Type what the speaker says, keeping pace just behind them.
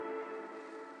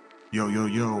Yo, yo,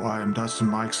 yo, I am Dustin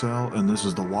Mikesell, and this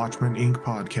is the Watchmen Inc.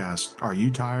 podcast. Are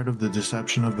you tired of the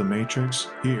deception of the Matrix?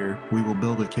 Here, we will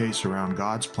build a case around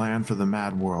God's plan for the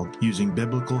mad world, using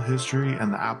biblical history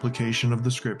and the application of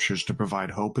the scriptures to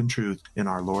provide hope and truth in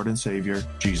our Lord and Savior,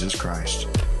 Jesus Christ.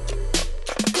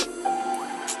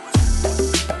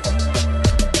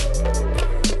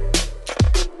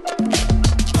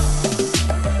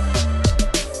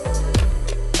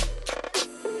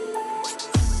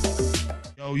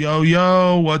 Yo,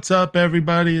 yo, what's up,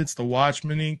 everybody? It's the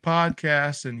Watchmen Inc.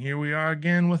 podcast, and here we are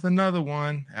again with another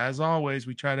one. As always,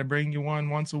 we try to bring you one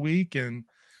once a week, and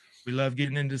we love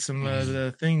getting into some of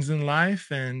the things in life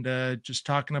and just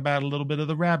talking about a little bit of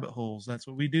the rabbit holes. That's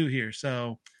what we do here.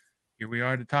 So here we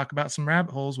are to talk about some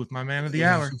rabbit holes with my man of the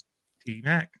hour,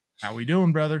 T-Mac. How we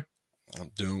doing, brother? I'm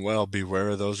doing well. Beware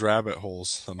of those rabbit holes.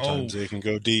 Sometimes they can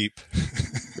go deep.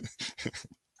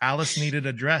 Alice needed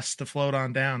a dress to float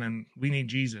on down, and we need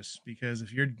Jesus, because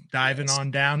if you're diving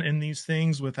on down in these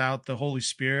things without the Holy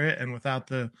Spirit and without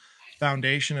the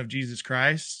foundation of Jesus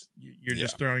Christ, you're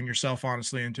just throwing yourself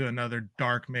honestly into another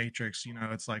dark matrix. You know,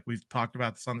 it's like we've talked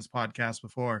about this on this podcast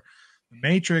before. The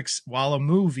Matrix, while a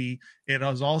movie, it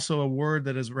is also a word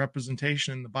that is a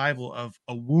representation in the Bible of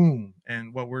a womb.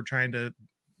 And what we're trying to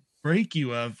break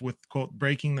you of with quote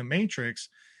breaking the matrix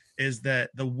is that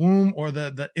the womb or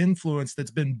the influence that's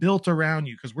been built around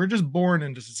you, because we're just born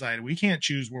into society. We can't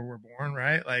choose where we're born,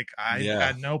 right? Like I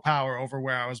had no power over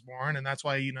where I was born, and that's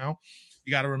why, you know, you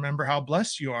got to remember how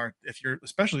blessed you are if you're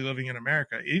especially living in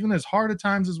America. Even as hard a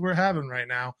times as we're having right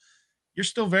now, you're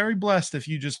still very blessed if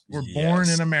you just were born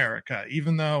in America,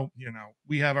 even though, you know,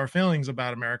 we have our feelings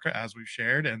about America, as we've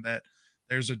shared, and that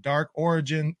there's a dark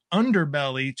origin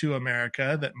underbelly to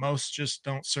America that most just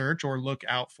don't search or look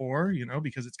out for, you know,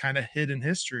 because it's kind of hidden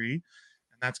history.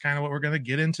 And that's kind of what we're going to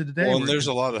get into today. Well, and there's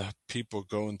a lot of people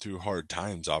going through hard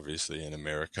times, obviously, in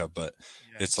America, but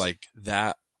it's like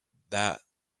that,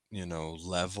 you know,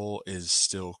 level is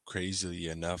still crazily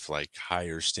enough, like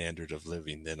higher standard of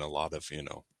living than a lot of, you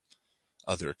know,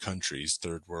 other countries,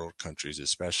 third world countries,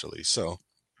 especially. So,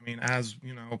 I mean, as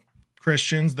you know,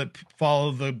 Christians that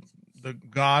follow the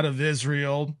God of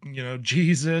Israel, you know,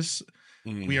 Jesus,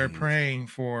 we are praying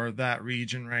for that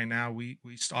region right now. We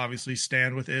obviously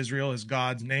stand with Israel as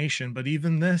God's nation, but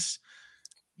even this,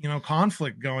 you know,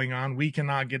 conflict going on, we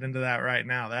cannot get into that right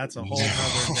now. That's a whole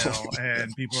other deal.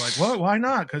 And people are like, well, why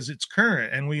not? Because it's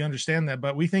current, and we understand that.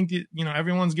 But we think that, you know,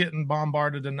 everyone's getting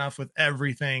bombarded enough with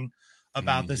everything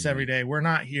about this every day. We're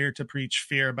not here to preach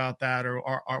fear about that or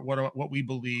what we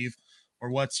believe or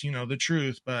what's, you know, the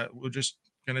truth, but we're just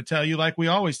going to tell you, like we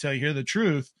always tell you here, the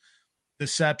truth.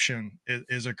 Deception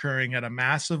is occurring at a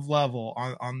massive level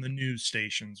on the news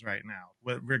stations right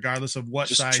now, regardless of what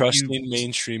just side trusting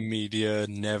mainstream media,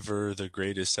 never the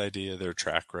greatest idea. Their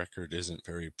track record isn't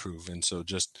very proven. So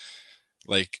just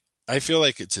like, I feel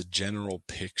like it's a general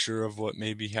picture of what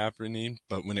may be happening,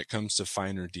 but when it comes to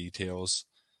finer details,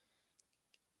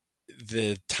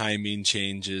 the timing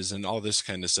changes and all this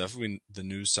kind of stuff. When the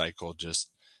news cycle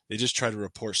they just try to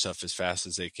report stuff as fast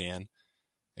as they can.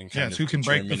 And kind of who can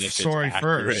break the story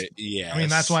first. Yeah, I mean,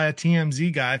 that's why a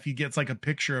TMZ guy, if he gets like a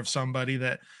picture of somebody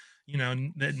that, you know,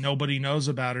 that nobody knows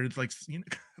about it, it's like, you know,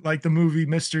 like the movie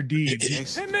Mr.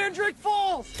 Deeds. Hey, Mandrake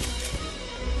Falls!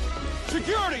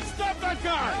 Security, stop that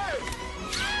guy! Hey!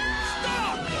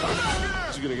 Stop!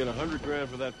 He's gonna get $100,000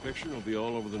 for that picture, and it'll be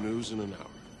all over the news in an hour.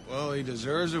 Well, he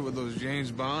deserves it with those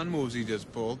James Bond moves he just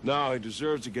pulled. No, he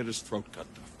deserves to get his throat cut.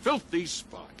 The filthy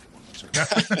spot.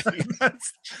 That's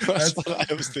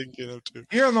what I was thinking of too.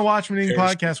 Here on the Watchmen Inc.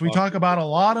 podcast, we talk about a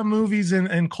lot of movies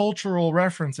and cultural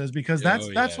references, because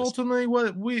that's ultimately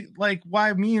what we like.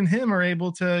 Why me and him are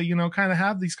able to, you know, kind of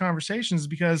have these conversations,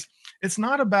 because it's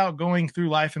not about going through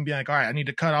life and being like, all right, I need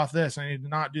to cut off this, I need to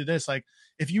not do this. Like,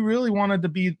 if you really wanted to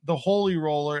be the holy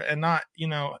roller and not, you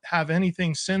know, have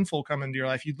anything sinful come into your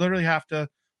life, you'd literally have to,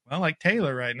 well, like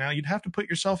Taylor right now, you'd have to put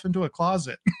yourself into a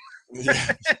closet.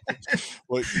 Yeah.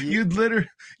 Well, you'd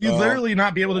literally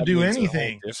not be able to do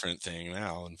anything. A different thing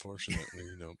now,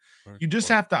 unfortunately. You just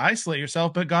have to isolate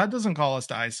yourself. But God doesn't call us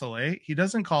to isolate. He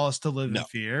doesn't call us to live in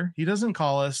fear. He doesn't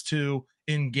call us to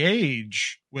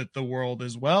engage with the world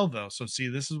as well, though. So see,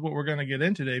 this is what we're going to get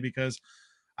in today, because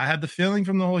I had the feeling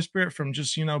from the Holy Spirit from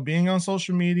just, you know, being on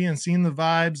social media and seeing the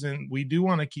vibes, and we do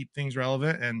want to keep things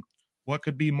relevant. And what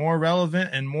could be more relevant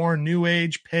and more new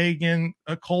age, pagan,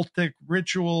 occultic,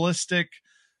 ritualistic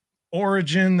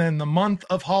origin than the month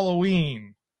of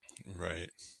Halloween? Right.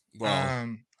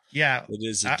 Well, yeah, it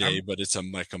is a day, but it's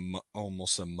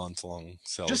almost a month long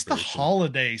celebration. Just the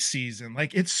holiday season.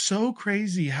 Like, it's so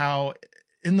crazy how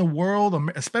in the world,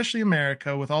 especially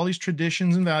America, with all these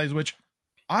traditions and values, which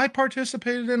I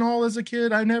participated in all as a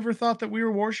kid. I never thought that we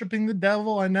were worshiping the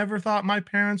devil. I never thought my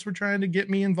parents were trying to get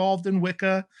me involved in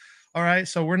Wicca. All right.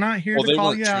 So we're not here Well, to they call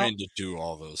weren't you out. trained to do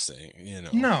all those things, you know.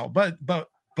 No, but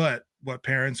what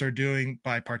parents are doing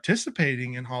by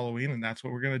participating in Halloween, and that's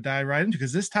what we're going to dive right into,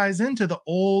 because this ties into the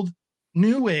old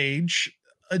new age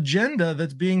agenda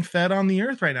that's being fed on the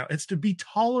earth right now. It's to be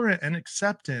tolerant and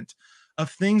acceptant of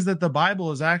things that the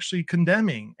Bible is actually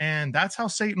condemning. And that's how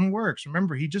Satan works.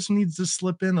 Remember, he just needs to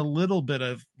slip in a little bit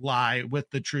of lie with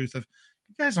the truth of,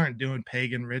 you guys aren't doing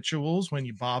pagan rituals when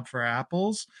you bob for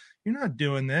apples. You're not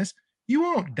doing this. You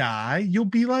won't die. You'll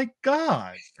be like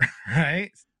God,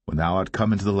 right? When thou art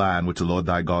come into the land which the Lord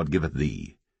thy God giveth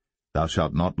thee, thou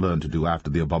shalt not learn to do after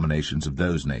the abominations of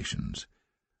those nations.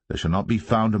 There shall not be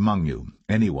found among you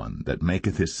any one that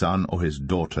maketh his son or his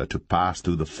daughter to pass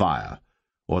through the fire,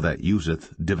 or that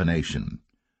useth divination,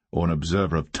 or an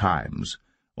observer of times,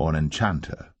 or an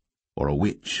enchanter, or a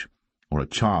witch, or a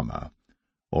charmer,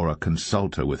 or a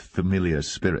consulter with familiar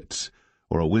spirits,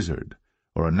 or a wizard,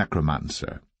 or a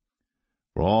necromancer.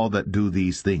 For all that do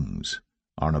these things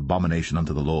are an abomination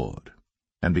unto the Lord.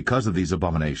 And because of these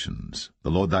abominations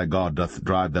the Lord thy God doth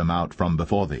drive them out from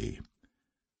before thee.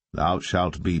 Thou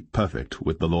shalt be perfect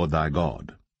with the Lord thy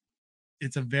God.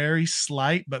 It's a very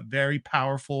slight but very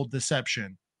powerful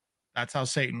deception. That's how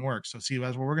Satan works. So see,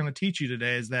 that's what we're going to teach you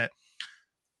today, is that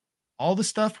all the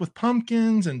stuff with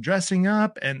pumpkins and dressing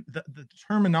up and the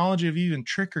terminology of even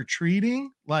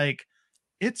trick-or-treating, like,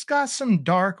 it's got some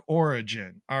dark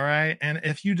origin, all right? And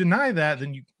if you deny that,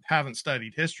 then you haven't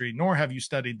studied history, nor have you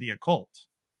studied the occult.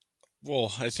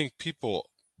 Well, I think people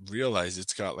realize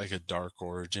it's got like a dark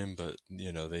origin, but,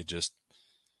 you know, they just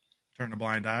turn a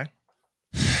blind eye.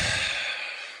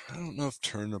 I don't know if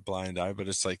turn a blind eye, but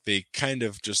it's like they kind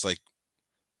of just like,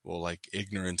 well, like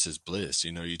ignorance is bliss,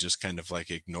 you know, you just kind of like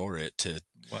ignore it to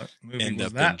end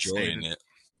up enjoying it.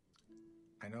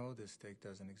 I know this steak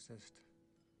doesn't exist.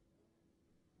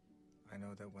 I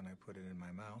know that when I put it in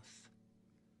my mouth,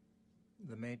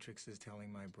 the Matrix is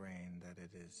telling my brain that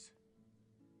it is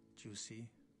juicy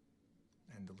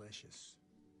and delicious.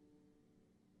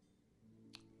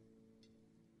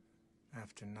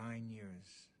 After 9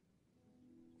 years,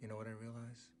 you know what I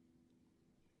realize?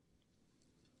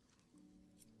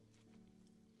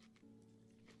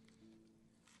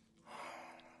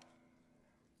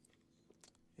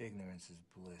 Ignorance is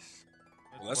bliss.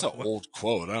 Well, that's an old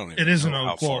quote. I don't even know an old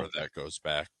how quote. Far that goes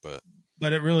back, but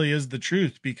it really is the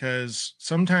truth, because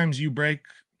sometimes you break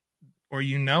or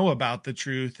you know about the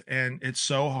truth and it's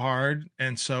so hard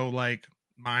and so like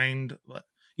mind,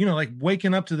 you know, like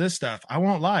waking up to this stuff. I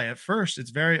won't lie. At first, it's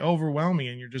very overwhelming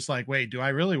and you're just like, wait, do I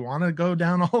really want to go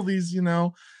down all these, you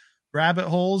know, rabbit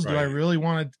holes? Right. Do I really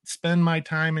want to spend my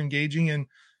time engaging in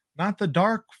not the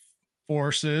dark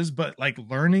forces, but like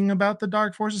learning about the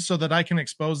dark forces so that I can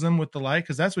expose them with the light?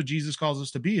 Because that's what Jesus calls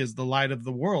us to be, is the light of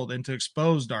the world, and to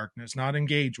expose darkness, not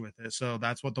engage with it. So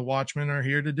that's what the Watchmen are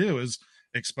here to do, is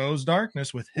expose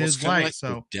darkness with his light. Like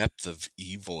so the depth of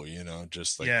evil, you know,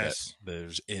 just like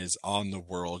that is on the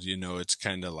world, you know, it's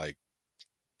kind of like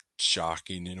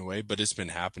shocking in a way, but it's been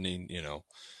happening, you know,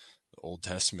 the Old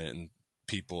Testament and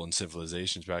people and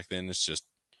civilizations back then. It's just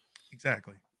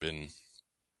been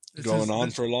going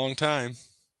on for a long time.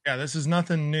 Yeah, this is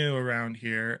nothing new around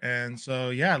here. And so,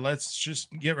 yeah, let's just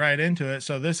get right into it.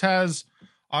 So this has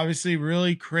obviously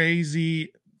really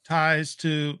crazy ties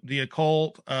to the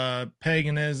occult,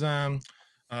 paganism,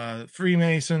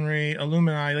 Freemasonry,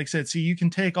 Illuminati. Like I said, see, you can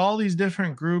take all these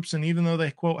different groups, and even though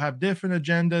they, quote, have different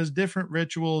agendas, different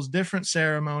rituals, different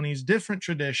ceremonies, different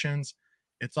traditions,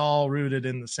 it's all rooted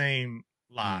in the same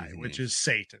lie, which is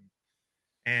Satan.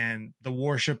 And the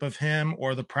worship of him,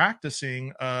 or the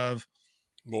practicing of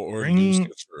bringing,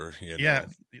 Lucifer, you know. Yeah,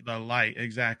 the light,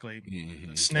 exactly.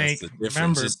 Mm-hmm. The snake,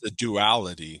 remember, it's the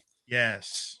duality.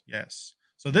 Yes.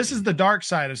 So this is the dark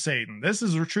side of Satan. This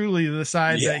is truly the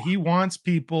side that he wants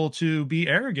people to be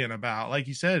arrogant about. Like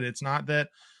you said, it's not that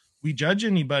we judge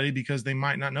anybody because they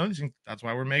might not know these things. That's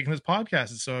why we're making this podcast.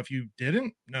 So if you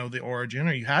didn't know the origin,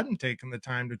 or you hadn't taken the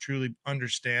time to truly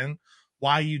understand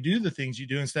why you do the things you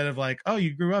do, instead of like, oh,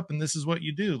 you grew up and this is what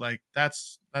you do, like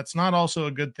that's not also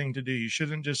a good thing to do. You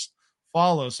shouldn't just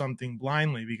follow something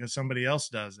blindly because somebody else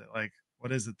does it. Like,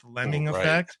 what is it, the lemming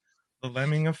effect? The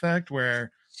lemming effect,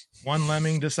 where one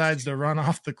lemming decides to run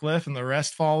off the cliff and the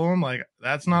rest follow him. Like,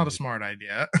 that's not a smart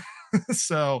idea.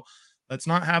 So let's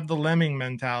not have the lemming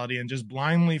mentality and just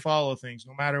blindly follow things,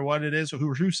 no matter what it is, or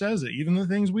who says it. Even the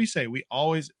things we say, we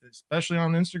always, especially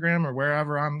on Instagram or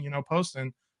wherever I'm, you know,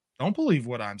 posting, don't believe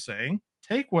what I'm saying.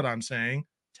 Take what I'm saying,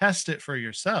 test it for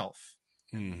yourself.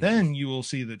 Mhm. Then you will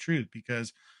see the truth,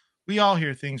 because we all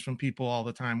hear things from people all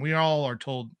the time. We all are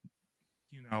told,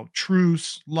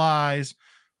 truths, lies,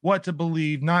 what to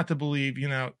believe, not to believe.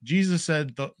 Jesus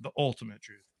said the ultimate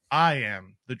truth. I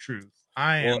am the truth.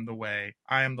 I Well, am the way.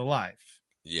 I am the life.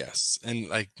 yes, and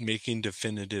like making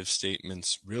definitive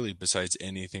statements really besides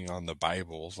anything on the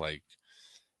Bible, like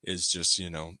is just,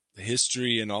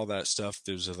 history and all that stuff.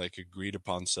 There's like agreed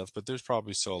upon stuff, but there's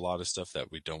probably still a lot of stuff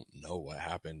that we don't know what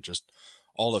happened. Just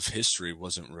all of history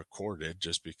wasn't recorded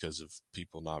just because of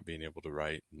people not being able to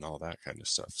write and all that kind of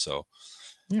stuff. So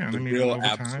Yeah, and the I mean, real over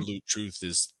time, absolute truth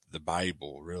is the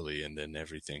Bible, really, and then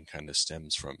everything kind of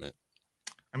stems from it.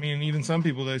 I mean, even some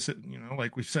people, they said,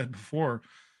 like we said before,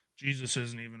 Jesus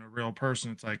isn't even a real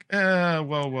person. It's like,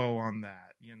 whoa on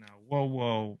that,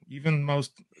 whoa. Even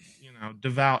most,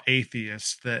 devout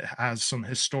atheists that has some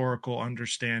historical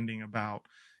understanding about,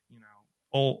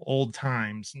 old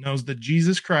times, knows that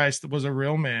Jesus Christ was a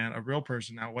real man, a real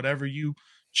person. Now, whatever you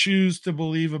choose to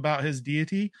believe about his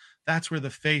deity, that's where the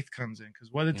faith comes in. Because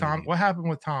what happened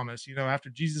with Thomas? After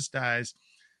Jesus dies,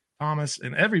 Thomas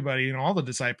and everybody, all the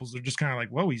disciples are just kind of like,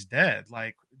 whoa, he's dead.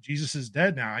 Like, Jesus is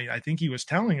dead now. I think he was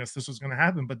telling us this was going to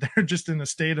happen, but they're just in a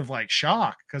state of like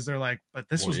shock, because they're like, but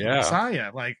this was the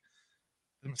Messiah. Like,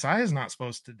 the Messiah is not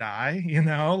supposed to die,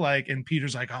 like, and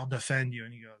Peter's like, I'll defend you.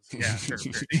 And he goes, yeah, sure.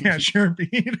 Yeah, sure,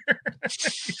 Peter.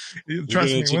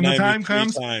 Trust me, when the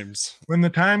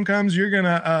time comes, you're going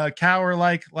to cower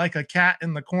like a cat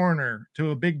in the corner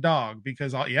to a big dog,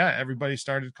 because everybody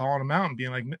started calling him out and being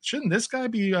like, shouldn't this guy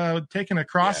be taking a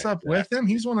cross up with him?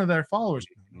 He's one of their followers.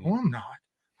 No, I'm not.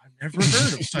 I've never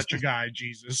heard of such a guy,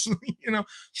 Jesus.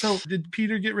 So did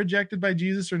Peter get rejected by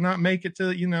Jesus or not make it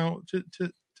to,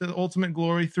 to the ultimate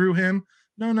glory through him?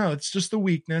 No, it's just a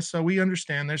weakness. So we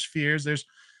understand there's fears. There's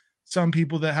some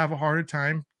people that have a harder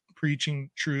time preaching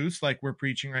truths like we're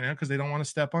preaching right now, because they don't want to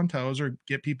step on toes or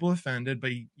get people offended.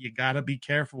 But you got to be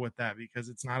careful with that, because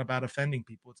it's not about offending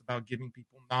people. It's about giving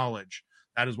people knowledge.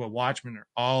 That is what Watchmen are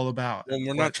all about. And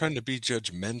we're not trying to be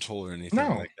judgmental or anything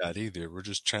like that either. We're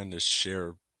just trying to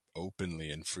share openly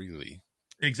and freely.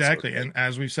 Exactly. And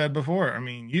as we've said before, I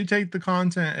mean, you take the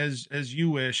content as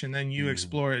you wish, and then you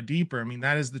explore it deeper. I mean,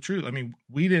 that is the truth. I mean,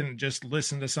 we didn't just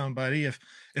listen to somebody. If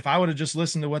I would have just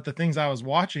listened to what the things I was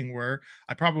watching were,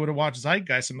 I probably would have watched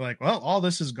Zeitgeist and be like, well, all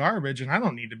this is garbage and I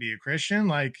don't need to be a Christian.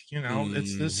 Like,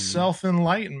 it's this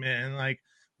self-enlightenment, and like,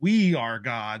 we are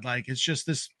God. Like, it's just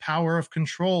this power of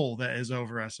control that is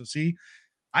over us. So see,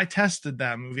 I tested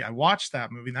that movie. I watched that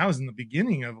movie. And that was in the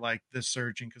beginning of like this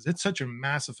searching, because it's such a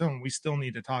massive film. We still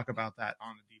need to talk about that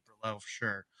on a deeper level for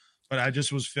sure. But I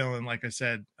just was feeling, like I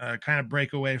said, kind of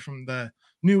break away from the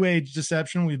new age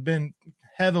deception. We've been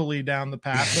heavily down the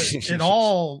path, but it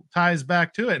all ties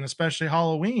back to it, and especially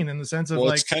Halloween, in the sense of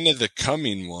it's kind of the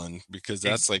coming one, because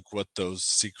that's like what those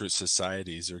secret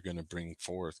societies are going to bring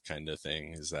forth, kind of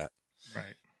thing, is that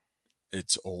right?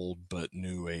 It's old but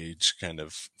new age kind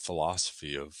of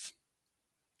philosophy of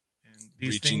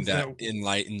reaching that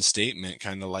enlightened statement,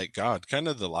 kind of like God, kind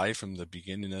of the lie from the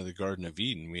beginning of the Garden of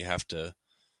Eden. We have to,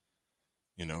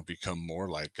 become more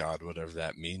like God, whatever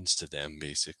that means to them,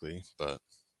 basically, but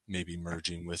maybe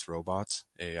merging with robots,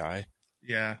 AI.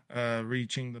 Yeah.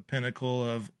 Reaching the pinnacle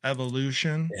of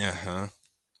evolution.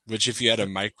 Which if you had a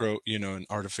an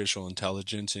artificial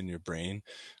intelligence in your brain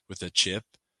with a chip,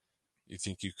 you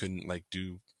think you couldn't like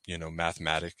do,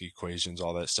 mathematic equations,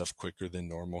 all that stuff quicker than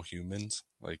normal humans?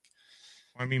 Like,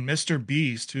 I mean, Mr.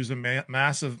 Beast, who's a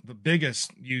the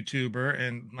biggest YouTuber,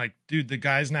 and like, dude, the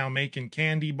guy's now making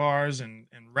candy bars and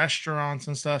restaurants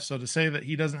and stuff. So to say that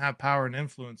he doesn't have power and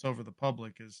influence over the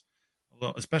public is a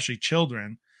little, especially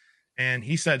children. And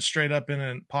he said straight up in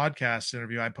a podcast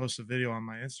interview, I posted a video on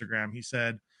my Instagram. He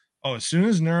said, oh, as soon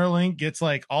as Neuralink gets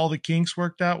like all the kinks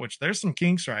worked out, which there's some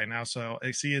kinks right now. So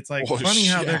I see it's like funny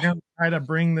how they're going to try to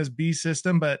bring this B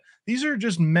system, but these are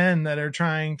just men that are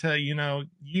trying to,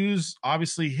 use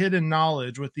obviously hidden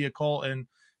knowledge with the occult. And,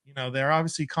 they're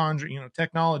obviously conjuring,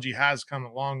 technology has come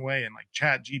a long way, and like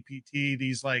Chat GPT,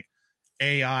 these like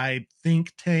AI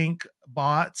think tank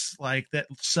bots like that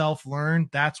self-learn.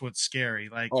 That's what's scary.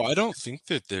 Like, I don't think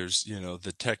that there's,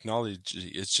 the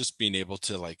technology, it's just being able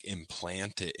to like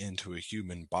implant it into a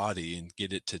human body and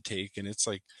get it to take, and it's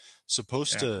like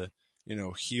supposed to,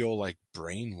 heal like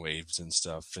brain waves and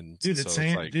stuff. And dude, it's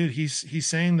saying, like, dude, he's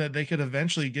saying that they could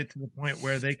eventually get to the point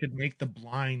where they could make the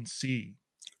blind see.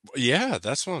 Yeah,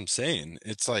 that's what I'm saying.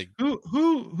 It's like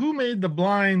who made the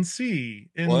blind see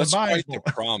in the that's Bible? Quite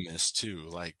the promise too.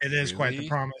 Like it is quite the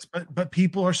promise, but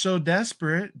people are so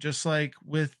desperate. Just like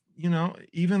with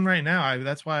even right now,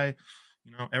 that's why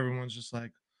everyone's just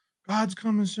like, God's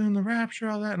coming soon, the rapture,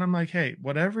 all that. And I'm like, hey,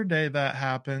 whatever day that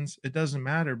happens, it doesn't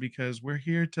matter because we're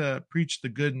here to preach the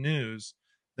good news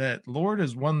that Lord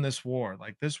has won this war.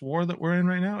 Like this war that we're in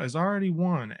right now is already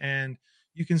won. And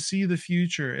you can see the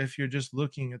future if you're just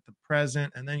looking at the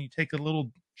present and then you take a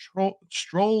little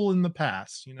stroll in the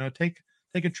past, take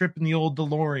a trip in the old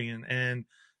DeLorean and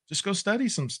just go study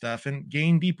some stuff and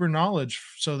gain deeper knowledge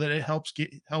so that it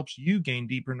helps you gain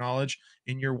deeper knowledge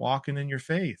in your walk and in your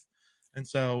faith. And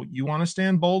so you want to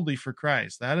stand boldly for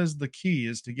Christ. That is the key,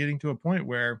 is to getting to a point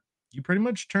where you pretty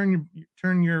much turn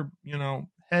your,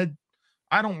 head.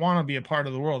 I don't want to be a part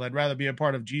of the world. I'd rather be a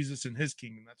part of Jesus and his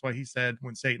kingdom. That's why he said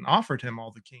when Satan offered him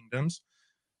all the kingdoms,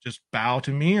 just bow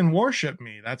to me and worship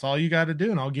me. That's all you got to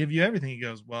do. And I'll give you everything. He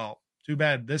goes, well, too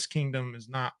bad this kingdom is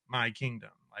not my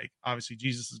kingdom. Like, obviously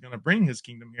Jesus is going to bring his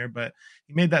kingdom here, but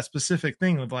he made that specific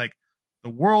thing of like, the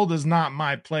world is not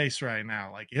my place right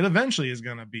now. Like it eventually is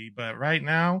going to be, but right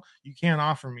now you can't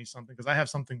offer me something because I have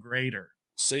something greater.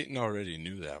 Satan already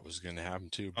knew that was going to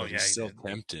happen too, but he's still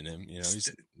tempting him.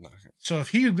 So if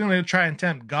he's going to try and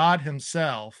tempt God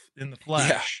himself in the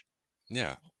flesh,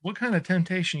 yeah. What kind of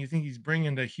temptation you think he's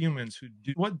bringing to humans who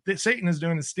do what Satan is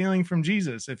doing is stealing from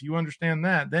Jesus? If you understand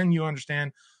that, then you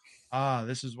understand,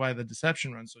 this is why the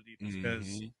deception runs so deep,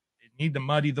 because need to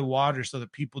muddy the water so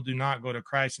that people do not go to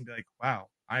Christ and be like, wow,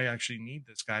 I actually need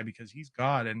this guy because he's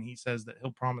God. And he says that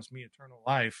he'll promise me eternal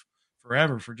life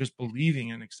forever for just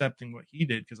believing and accepting what he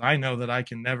did. Because I know that I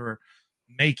can never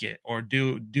make it or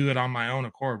do it on my own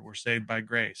accord. We're saved by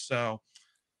grace. So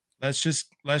let's just,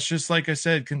 like I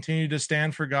said, continue to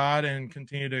stand for God and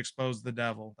continue to expose the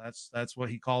devil. That's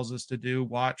what he calls us to do.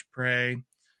 Watch, pray,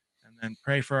 and then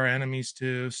pray for our enemies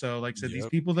too. So like I said, these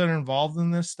people that are involved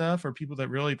in this stuff are people that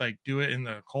really like do it in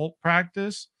the occult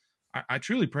practice. I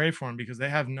truly pray for them because they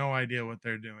have no idea what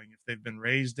they're doing. If they've been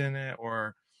raised in it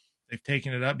or they've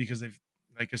taken it up because they've,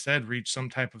 like I said, reached some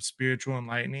type of spiritual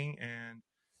enlightening. And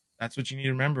that's what you need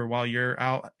to remember while you're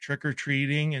out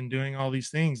trick-or-treating and doing all these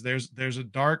things. There's a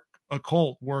dark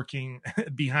occult working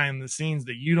behind the scenes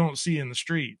that you don't see in the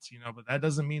streets, but that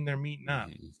doesn't mean they're meeting up.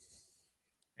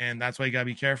 And that's why you gotta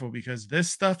be careful, because this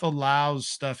stuff allows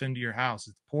stuff into your house.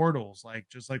 It's portals,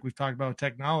 just like we've talked about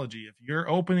technology. If you're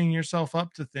opening yourself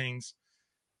up to things,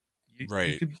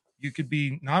 you could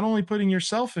be not only putting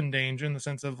yourself in danger in the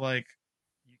sense of like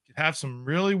you could have some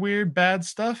really weird bad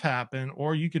stuff happen,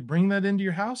 or you could bring that into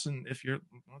your house. And if you're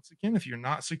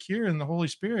not secure in the Holy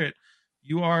Spirit,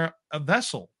 you are a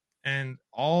vessel, and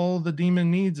all the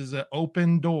demon needs is an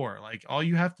open door. Like all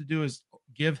you have to do is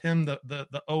give him the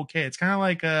okay. It's kind of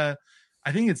like I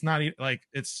think it's not like,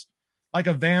 it's like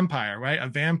a vampire, right? A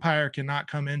vampire cannot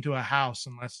come into a house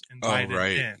unless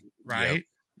invited in, right?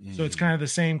 Yep. So it's kind of the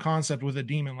same concept with a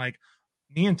demon. Like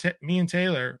me and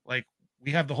Taylor, like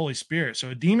we have the Holy Spirit. So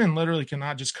a demon literally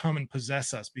cannot just come and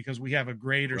possess us because we have a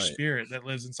greater spirit that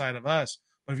lives inside of us.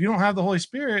 But if you don't have the Holy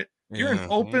Spirit, you're an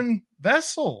open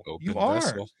vessel. You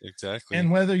are. Exactly. And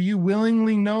whether you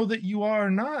willingly know that you are or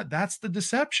not, that's the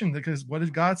deception. Because what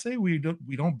did God say? We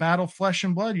don't battle flesh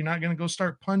and blood. You're not going to go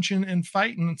start punching and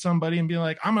fighting somebody and be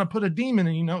like, I'm going to put a demon,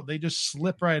 and they just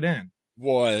slip right in.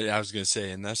 Well, I was going to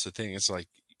say, and that's the thing. It's like,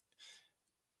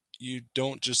 you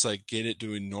don't just like get it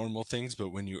doing normal things,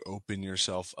 but when you open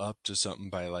yourself up to something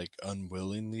by like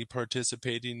unwillingly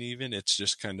participating, even, it's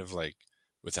just kind of like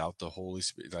without the Holy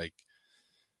Spirit, like,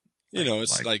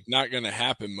 it's like not going to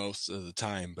happen most of the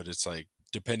time, but it's like,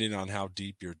 depending on how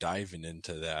deep you're diving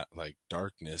into that, like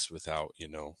darkness without,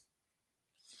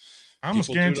 I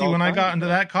almost guarantee when I got into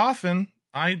that coffin,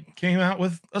 I came out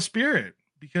with a spirit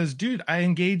because, dude, I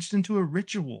engaged into a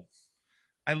ritual.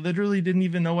 I literally didn't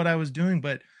even know what I was doing,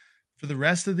 but for the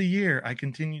rest of the year, I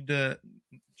continued to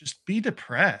just be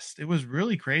depressed. It was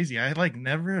really crazy. I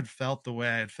never had felt the way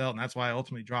I had felt. And that's why I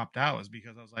ultimately dropped out, was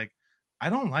because I was like, I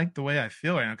don't like the way I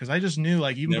feel right now. Cause I just knew,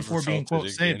 like, even before being quote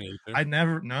saved, I'd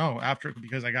never know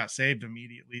because I got saved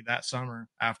immediately that summer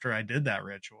after I did that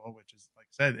ritual, which is, like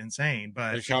I said, insane.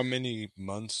 But like how many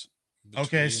months?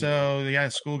 Okay, so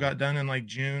school got done in like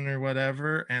June or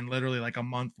whatever, and literally like a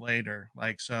month later,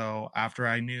 so after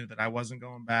I knew that I wasn't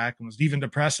going back and was even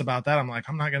depressed about that, I'm like,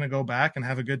 I'm not gonna go back and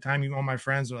have a good time. Even all my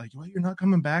friends are like, "What, you're not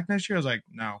coming back next year?" I was like,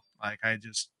 no, like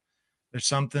there's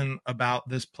something about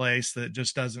this place that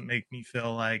just doesn't make me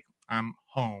feel like I'm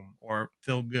home or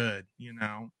feel good,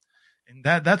 And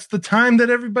that's the time that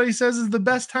everybody says is the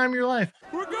best time of your life.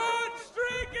 We're going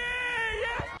streaking!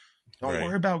 Yes! Don't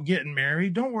worry about getting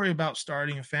married. Don't worry about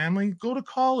starting a family. Go to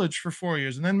college for 4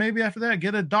 years. And then maybe after that,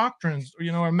 get a doctorate's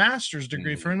or, a master's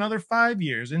degree for another 5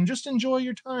 years and just enjoy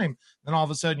your time. Then all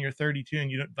of a sudden you're 32 and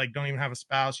you don't even have a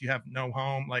spouse. You have no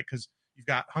home, because you've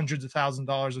got hundreds of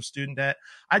 $1,000s of student debt.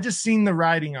 I just seen the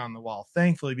writing on the wall,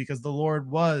 thankfully, because the Lord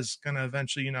was going to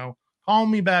eventually, you know, call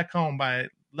me back home by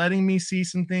letting me see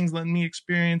some things, letting me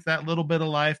experience that little bit of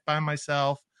life by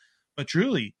myself. But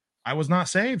truly, I was not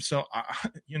saved. So,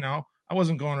 you know, I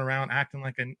wasn't going around acting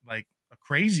like a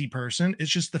crazy person.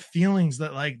 It's just the feelings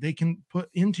that like they can put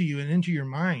into you and into your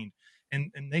mind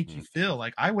and make you feel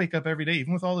like. I wake up every day,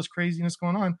 even with all this craziness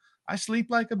going on, I sleep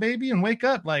like a baby and wake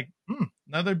up like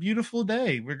another beautiful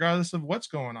day, regardless of what's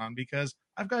going on, because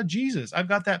I've got Jesus. I've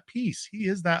got that peace. He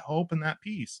is that hope and that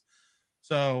peace.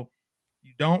 So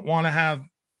you don't want to have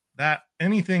that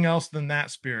anything else than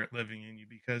that spirit living in you,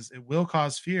 because it will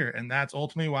cause fear. And that's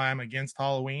ultimately why I'm against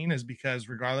Halloween, is because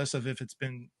regardless of if it's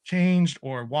been changed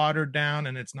or watered down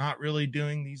and it's not really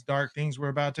doing these dark things we're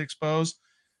about to expose,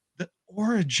 the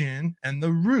origin and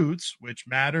the roots, which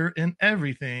matter in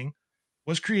everything,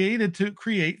 was created to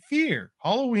create fear.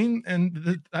 Halloween and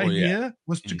the idea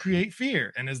was to create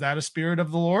fear. And is that a spirit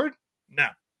of the Lord? No.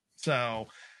 So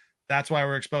that's why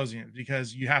we're exposing it,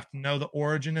 because you have to know the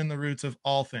origin and the roots of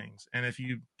all things. And if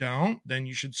you don't, then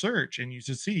you should search and you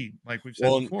should see, like we've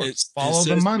said before, follow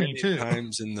the money too.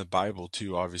 Times in the Bible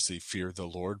too, obviously fear the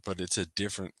Lord, but it's a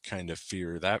different kind of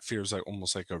fear. That fear is like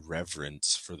almost like a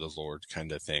reverence for the Lord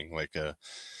kind of thing. Like I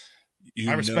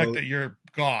respect that you're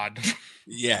God.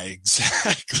 Yeah,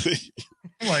 exactly.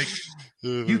 Like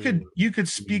you could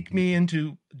speak me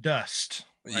into dust.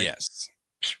 Like, yes.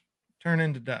 Turn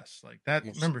into dust like that.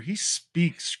 Remember, he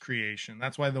speaks creation.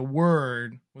 That's why the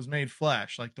word was made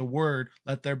flesh. Like the word,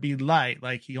 let there be light.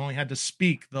 Like he only had to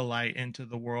speak the light into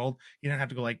the world. He didn't have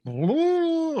to go like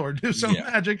or do some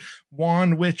magic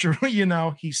wand witch, or you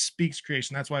know, he speaks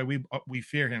creation. That's why we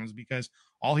fear him, is because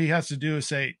all he has to do is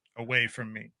say, away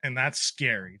from me. And that's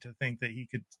scary to think that he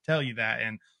could tell you that,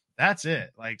 and that's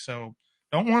it. Like, so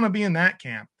don't want to be in that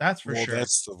camp. That's for sure.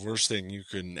 That's the worst thing you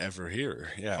can ever hear.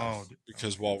 Yeah.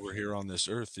 Because while we're here on this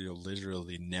earth, you'll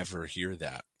literally never hear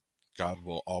that. God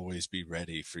will always be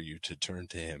ready for you to turn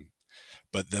to him.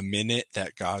 But the minute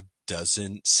that God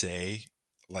doesn't say,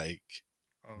 like,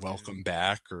 welcome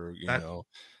back, or, you know,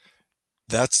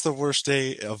 that's the worst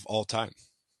day of all time.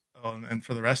 And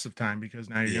for the rest of time, because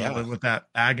now you're going to live with that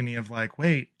agony of like,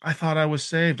 wait, I thought I was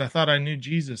saved. I thought I knew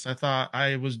Jesus. I thought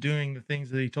I was doing the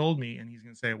things that he told me. And he's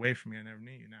going to say, away from me, I never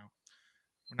knew you. Now,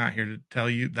 we're not here to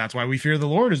tell you. That's why we fear the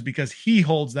Lord, is because he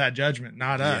holds that judgment,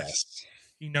 not us.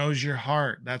 He knows your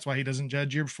heart. That's why he doesn't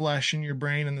judge your flesh and your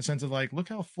brain, in the sense of like, look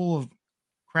how full of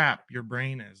crap your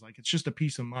brain is. Like, it's just a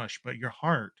piece of mush, but your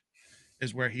heart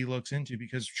is where he looks into,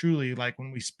 because truly, like when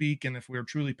we speak, and if we're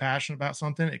truly passionate about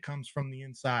something, it comes from the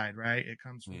inside, right? It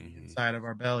comes from the inside of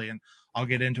our belly. And I'll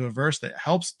get into a verse that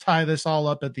helps tie this all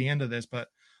up at the end of this, but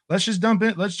let's jump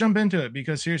into it,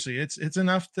 because seriously, it's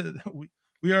enough to,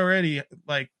 we already,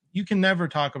 like, you can never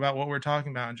talk about what we're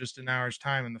talking about in just an hour's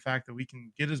time. And the fact that we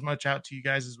can get as much out to you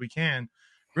guys as we can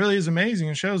really is amazing,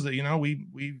 and shows that, you know,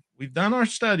 we've done our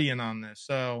studying on this.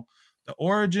 So the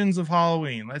origins of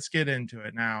Halloween, let's get into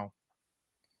it now.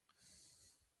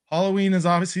 Halloween is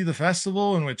obviously the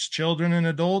festival in which children and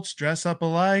adults dress up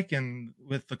alike, and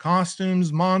with the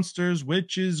costumes, monsters,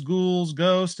 witches, ghouls,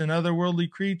 ghosts, and other worldly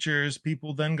creatures,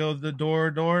 people then go the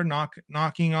door,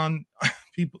 knocking on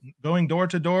people, going door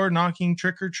to door, knocking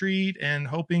trick or treat, and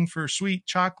hoping for sweet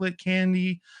chocolate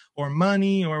candy or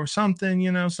money or something,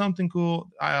 you know, something cool.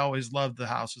 I always loved the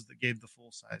houses that gave the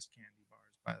full size candy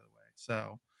bars, by the way.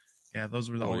 So yeah, those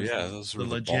were those were the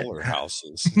legit baller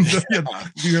houses.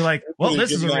 You're like, well,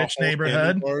 this is a rich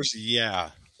neighborhood. Yeah.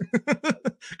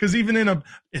 Because even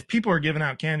if people are giving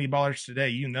out candy bars today,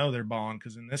 you know they're balling,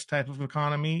 because in this type of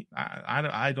economy,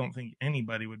 I don't think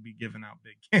anybody would be giving out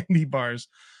big candy bars.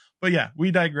 But yeah,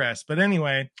 we digress. But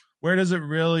anyway, where does it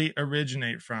really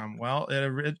originate from? Well,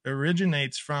 it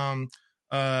originates from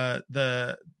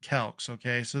the Celts.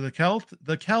 Okay, so the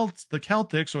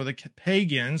Celtics, or the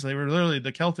pagans, the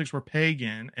Celtics were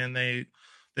pagan, and they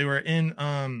were in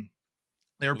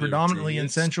they were predominantly in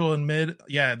Central and Mid.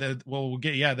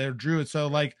 They're Druids. So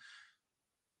like,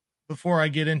 before I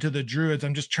get into the Druids,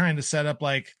 I'm just trying to set up,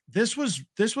 like, this was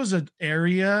an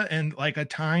area and like a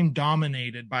time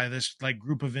dominated by this like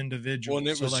group of individuals. Well, and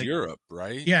it was like, Europe,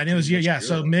 right? Yeah, and it was Europe.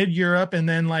 So mid Europe, and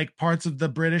then like parts of the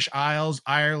British Isles,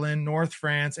 Ireland, North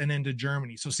France, and into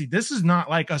Germany. So see, this is not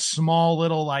like a small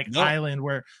little island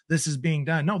where this is being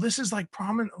done. No, this is like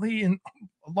prominently in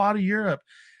a lot of Europe.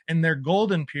 And their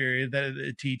golden period that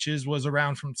it teaches was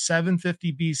around from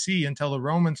 750 BC until the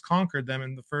Romans conquered them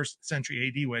in the 1st century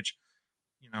AD, which,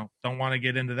 you know, don't want to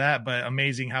get into that, but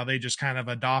amazing how they just kind of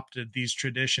adopted these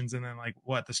traditions. And then like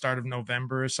the start of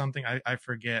November or something, I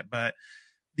forget, but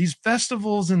these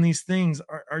festivals and these things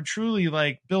are truly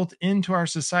like built into our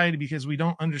society because we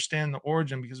don't understand the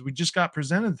origin, because we just got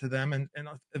presented to them and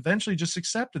eventually just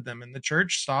accepted them. And the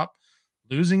church stopped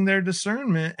losing their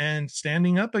discernment and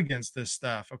standing up against this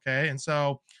stuff. Okay. And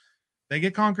so they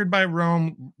get conquered by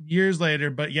Rome years later,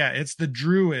 but yeah, it's the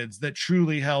Druids that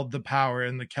truly held the power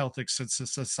in the Celtic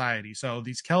society. So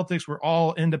these Celtics were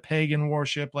all into pagan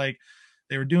worship, like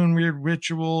they were doing weird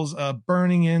rituals,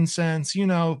 burning incense,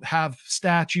 have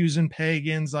statues and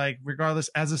pagans, like regardless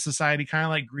as a society, kind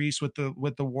of like Greece with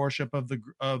the worship of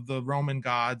the Roman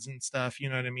gods and stuff. You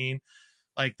know what I mean?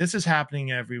 Like this is happening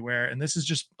everywhere, and this is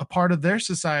just a part of their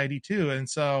society too. And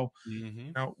so,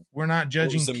 we're not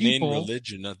judging it was the people. main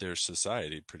religion of their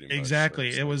society, pretty much.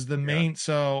 Exactly. It was the main.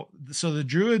 So the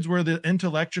Druids were the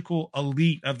intellectual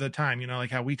elite of the time,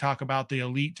 like how we talk about the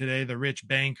elite today, the rich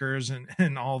bankers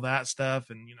and all that stuff.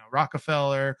 And,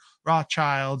 Rockefeller,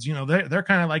 Rothschilds, they're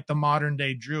kind of like the modern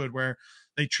day Druid, where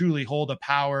they truly hold a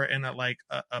power and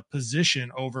a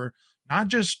position over not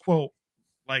just quote,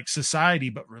 like society,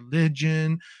 but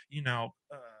religion,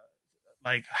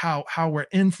 like how we're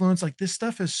influenced. Like this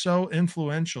stuff is so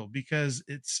influential because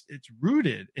it's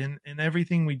rooted in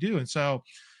everything we do. And so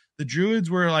the Druids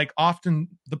were like often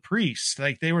the priests,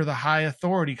 like they were the high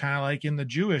authority, kind of like in the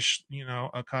Jewish,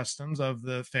 customs of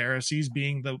the Pharisees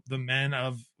being the men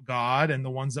of God and the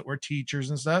ones that were teachers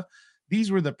and stuff.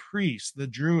 These were the priests, the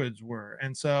Druids were.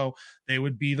 And so they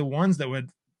would be the ones that would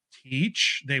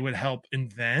teach, they would help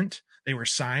invent. They were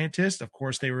scientists, of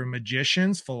course. They were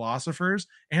magicians, philosophers,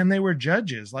 and they were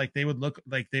judges. Like they would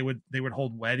they would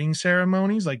hold wedding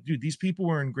ceremonies. Like, dude, these people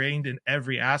were ingrained in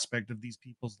every aspect of these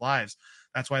people's lives.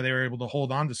 That's why they were able to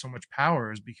hold on to so much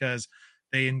power, is because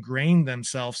they ingrained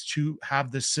themselves to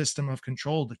have this system of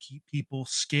control to keep people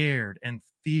scared and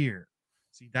fear.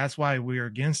 See, that's why we're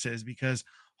against it, is because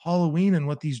Halloween and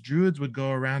what these Druids would go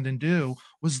around and do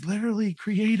was literally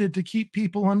created to keep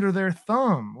people under their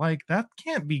thumb. Like that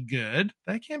can't be good.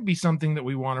 That can't be something that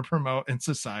we want to promote in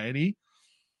society.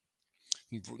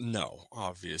 No,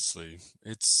 obviously.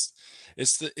 It's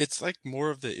like more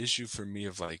of the issue for me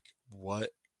of like what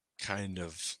kind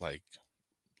of like,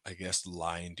 I guess,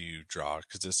 line do you draw?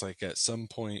 Because it's like at some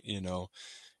point, you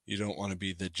don't want to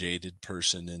be the jaded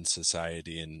person in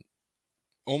society and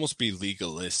almost be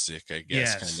legalistic, I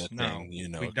guess, kind of thing,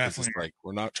 because it's like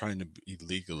we're not trying to be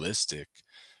legalistic,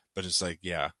 but it's like,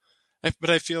 but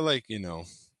I feel like,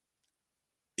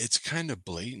 it's kind of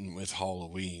blatant with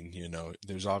Halloween.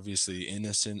 There's obviously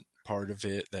innocent part of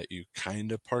it that you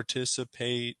kind of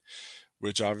participate,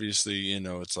 which obviously,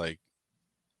 it's like,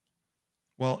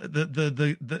 well,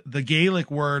 the Gaelic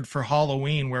word for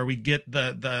Halloween, where we get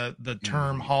the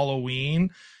term Halloween,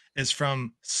 is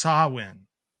from Samhain.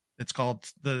 It's called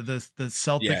the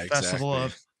Celtic festival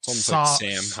of like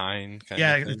Samhain.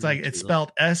 It's like it's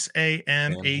spelled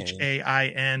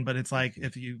Samhain, but it's like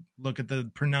if you look at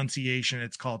the pronunciation,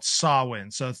 it's called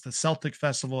Samhain. So it's the Celtic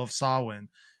festival of Samhain,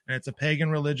 and it's a pagan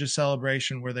religious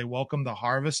celebration where they welcome the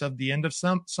harvest of the end of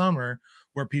summer,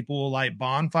 where people will light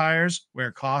bonfires,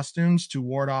 wear costumes to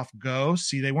ward off ghosts.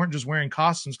 See, they weren't just wearing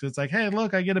costumes because it's like, hey,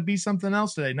 look, I get to be something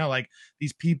else today. No, like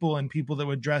these people that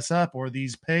would dress up, or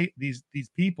these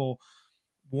people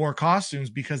wore costumes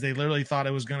because they literally thought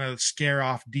it was going to scare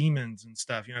off demons and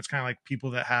stuff. It's kind of like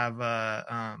people that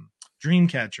have dream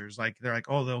catchers. Like they're like,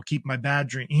 oh, they'll keep my bad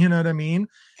dream. You know what I mean?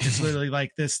 It's literally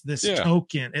like this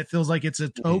token. It feels like it's a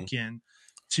token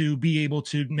to be able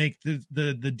to make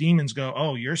the demons go,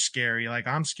 oh, you're scary. Like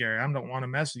I'm scary. I don't want to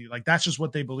mess with you. Like that's just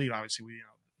what they believe. Obviously,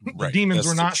 the demons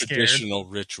were not scared. Traditional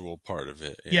ritual part of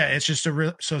it. Yeah, it's just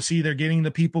so see, they're getting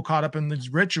the people caught up in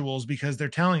these rituals because they're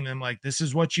telling them like, this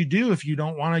is what you do if you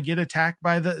don't want to get attacked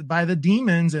by the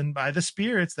demons and by the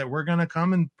spirits that we're going to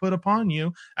come and put upon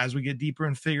you, as we get deeper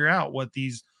and figure out what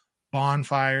these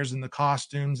bonfires and the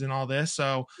costumes and all this.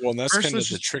 So well, and that's kind of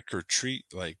the trick or treat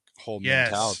like whole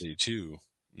mentality too.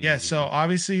 Yeah, so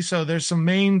obviously, there's some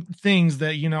main things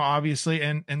that, obviously,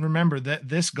 and remember that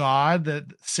this god that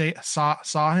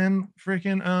saw him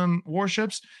freaking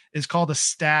worships is called a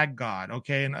stag god,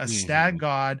 okay? And a stag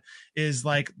god is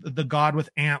like the god with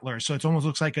antlers, so it almost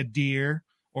looks like a deer,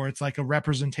 or it's like a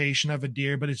representation of a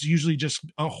deer, but it's usually just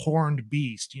a horned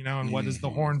beast, and what does the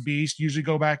horned beast usually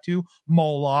go back to?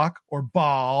 Moloch or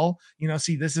Baal.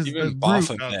 See, this is even the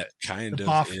Baphomet root of it. Kind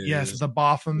the of yes, the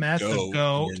Baphomet,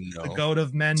 the goat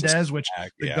of Mendes, which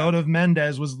the goat of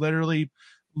Mendes was literally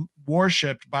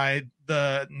worshipped by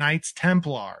the Knights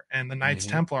Templar, and the Knights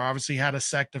Templar obviously had a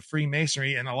sect of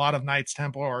Freemasonry, and a lot of Knights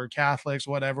Templar or Catholics,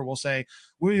 whatever, will say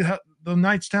the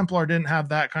Knights Templar didn't have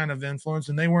that kind of influence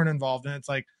and they weren't involved. And it's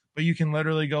like, but you can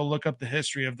literally go look up the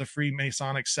history of the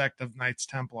Freemasonic sect of Knights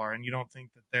Templar, and you don't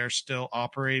think that they're still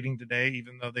operating today,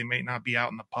 even though they may not be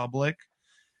out in the public,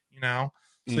 you know?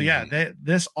 So yeah,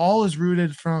 this all is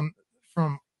rooted from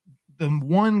the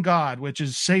one God, which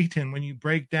is Satan. When you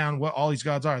break down what all these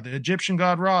gods are, the Egyptian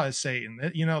god Ra is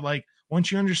Satan. You know, like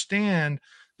once you understand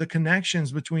the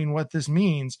connections between what this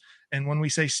means, and when we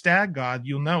say stag god,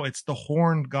 you'll know it's the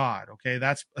horned god. Okay,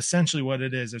 that's essentially what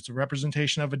it is. It's a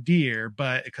representation of a deer,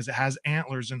 but because it has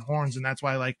antlers and horns, and that's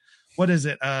why, like, what is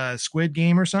it, Squid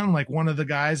Game or something? Like one of the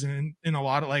guys in a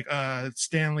lot of like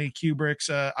Stanley Kubrick's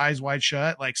Eyes Wide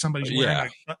Shut, like somebody's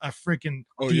wearing a freaking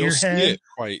deer you'll head. see it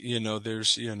quite,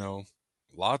 there's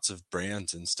lots of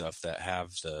brands and stuff that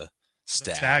have the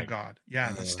stag god.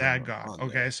 Yeah, the stag god.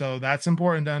 Okay, so that's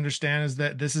important to understand, is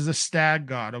that this is a stag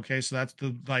god. Okay, so that's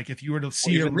the, like, if you were to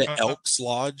see even the Elks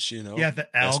Lodge, yeah, the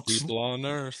Elks, people on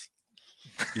earth,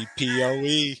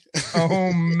 BPOE.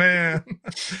 Oh man,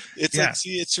 it's like,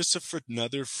 see, it's just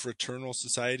another fraternal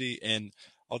society, and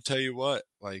I'll tell you what,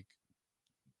 like,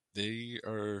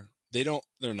 they're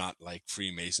not like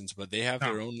Freemasons, but they have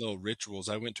their own little rituals.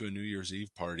 I went to a New Year's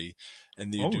Eve party,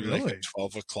 and they do like a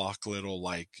 12 o'clock little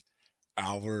like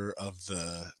hour of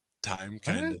the time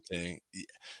kind of thing.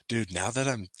 Dude, now that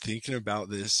I'm thinking about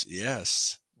this,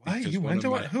 yes. Why you went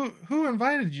to it? Who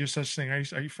invited you to such thing?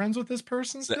 Are you friends with this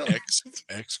person still? The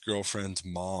ex-girlfriend's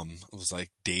mom was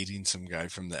like dating some guy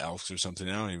from the Elks or something.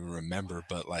 I don't even remember,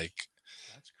 but like,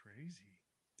 that's crazy.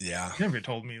 Yeah. You never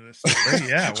told me this story.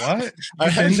 Yeah, what?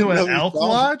 You've been to an elk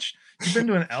lodge? You've been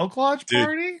to an elk lodge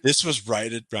party? Dude, this was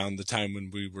right around the time when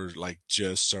we were like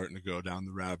just starting to go down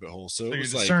the rabbit hole. So it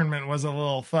was your discernment was a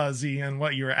little fuzzy in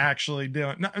what you were actually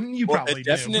doing. No, you probably it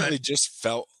definitely just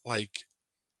felt like,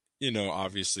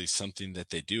 obviously something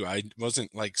that they do. I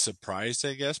wasn't like surprised,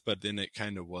 I guess, but then it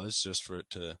kind of was, just for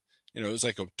it to, it was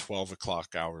like a 12 o'clock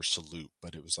hour salute,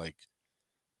 but it was like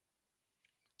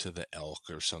to the elk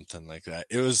or something like that.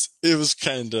 It was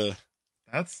kind of,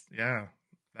 that's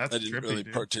I didn't really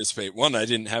participate. One, I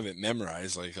didn't have it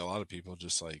memorized like a lot of people,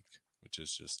 just like, which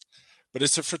is just, but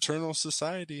it's a fraternal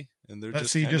society, and they're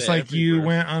just like everywhere. You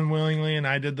went unwillingly and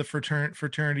I did the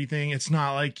fraternity thing. It's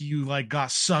not like you like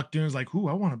got sucked in. It's like, ooh,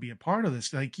 I want to be a part of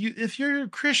this. Like, if you're a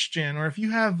Christian or if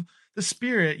you have the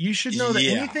Spirit, you should know that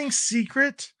anything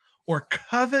secret or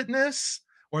covetousness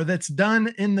or that's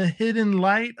done in the hidden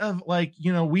light of, like,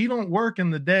 we don't work in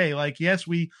the day. Like, yes,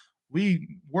 we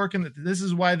work in this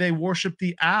is why they worship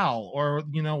the owl, or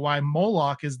why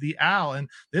Moloch is the owl. And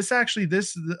this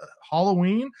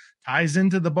Halloween ties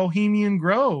into the Bohemian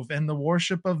Grove and the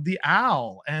worship of the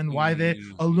owl, and why the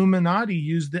Illuminati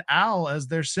use the owl as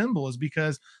their symbol is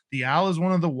because the owl is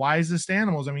one of the wisest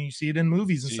animals. I mean, you see it in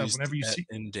movies and stuff whenever you see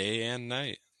in day and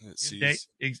night.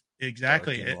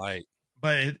 Exactly. Light.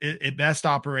 But it best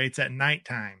operates at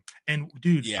nighttime. And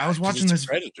dude, I was watching this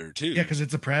predator too. Yeah, because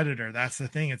it's a predator. That's the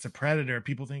thing. It's a predator.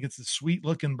 People think it's a sweet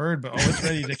looking bird, but it's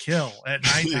ready to kill at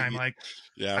nighttime. Like,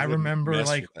 I remember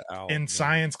like in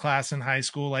science class in high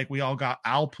school, like we all got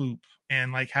owl poop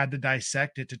and like had to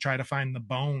dissect it to try to find the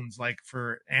bones like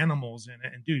for animals in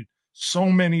it. And dude,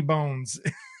 so many bones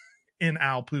in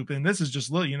owl poop. And this is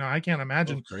just little, I can't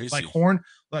imagine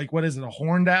like what is it? A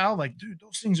horned owl? Like, dude,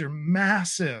 those things are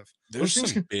massive. There's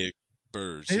some big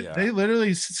birds. They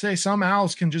literally say some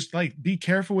owls can just like be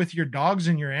careful with your dogs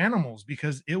and your animals,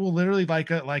 because it will literally like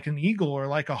an eagle or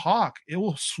like a hawk. It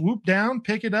will swoop down,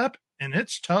 pick it up, and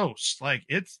it's toast. Like,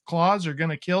 its claws are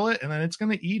going to kill it, and then it's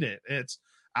going to eat it.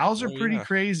 Owls are pretty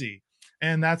crazy.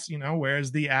 And that's,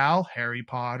 whereas the owl, Harry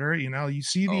Potter, you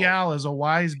see the owl as a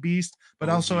wise beast, but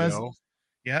OVO. Also as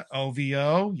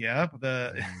OVO.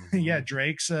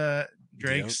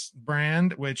 Drake's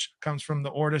brand, which comes from the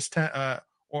Ortis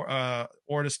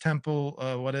Temple.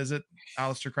 What is it?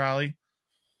 Aleister Crowley.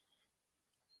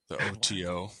 The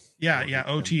OTO.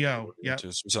 OTO. Yeah.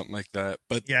 Or something like that.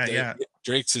 But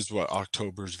Drake's is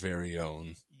October's very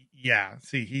own. Yeah.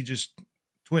 See, he just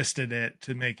twisted it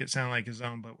to make it sound like his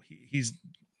own, but he's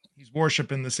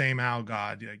worshiping the same owl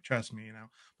god. Like, trust me,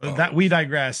 But that we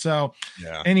digress. So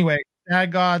anyway,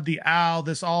 that god, the owl,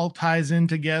 this all ties in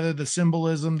together. The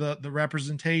symbolism, the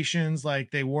representations, like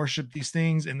they worship these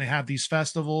things, and they have these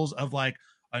festivals of like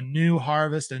a new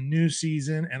harvest, a new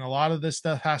season, and a lot of this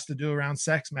stuff has to do around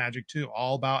sex magic too.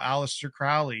 All about Aleister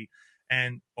Crowley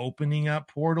and opening up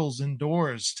portals and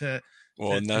doors to.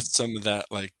 Well, and that's some of that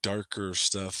like darker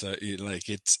stuff that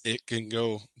it can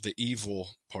go. The evil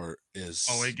part is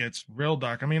it gets real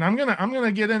dark. I mean, I'm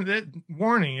gonna get into it.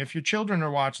 Warning: if your children are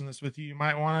watching this with you, you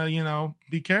might want to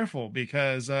be careful,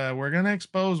 because we're gonna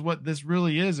expose what this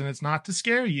really is, and it's not to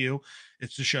scare you;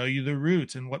 it's to show you the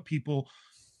roots and what people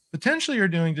potentially are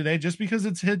doing today, just because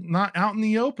it's not out in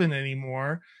the open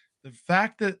anymore. The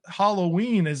fact that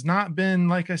Halloween has not been,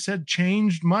 like I said,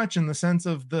 changed much in the sense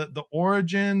of the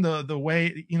origin, the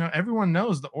way, you know, everyone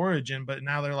knows the origin, but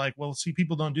now they're like, well, see,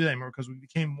 people don't do that anymore because we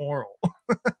became moral.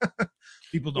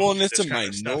 People don't. Well, and do it's this a kind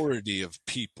of stuff. minority of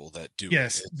people that do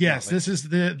Yes, it. yes, this is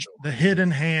the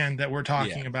hidden hand that we're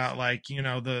talking Yeah. about, like, you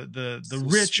know, the So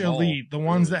rich small, elite, the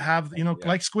ones that really. have, you know, Yeah.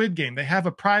 like Squid Game, they have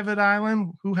a private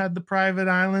island. Who had the private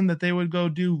island that they would go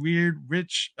do weird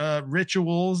rich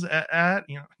rituals at,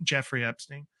 you know, Jeffrey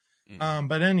Epstein.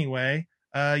 But anyway,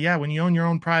 yeah, when you own your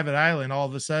own private island, all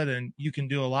of a sudden you can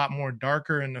do a lot more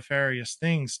darker and nefarious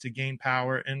things to gain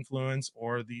power, influence,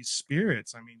 or these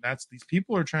spirits. I mean, that's, these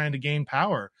people are trying to gain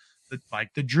power.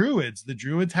 Like the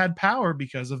Druids had power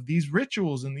because of these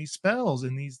rituals and these spells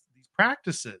and these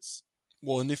practices.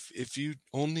 Well, and if you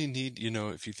only need, you know,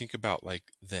 if you think about like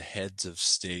the heads of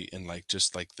state and like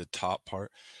just like the top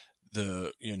part,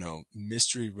 the, you know,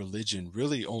 mystery religion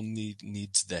really only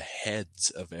needs the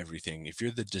heads of everything. If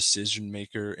you're the decision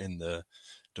maker in the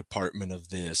department of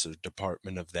this or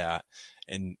department of that,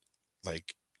 and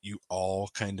like you all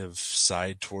kind of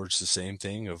side towards the same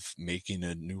thing of making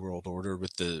a new world order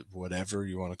with the whatever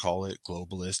you want to call it,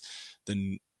 globalist,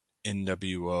 then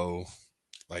NWO,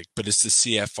 like, but it's the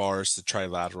CFR, it's the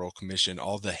Trilateral Commission,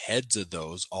 all the heads of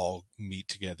those all meet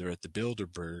together at the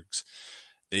Bilderbergs.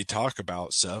 They talk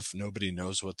about stuff. Nobody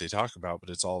knows what they talk about, but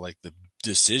it's all like the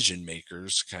decision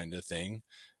makers kind of thing.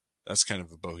 That's kind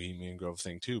of a Bohemian Grove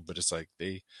thing too, but it's like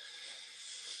they,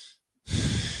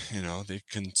 you know, they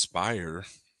conspire.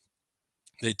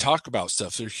 They talk about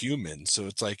stuff. They're human. So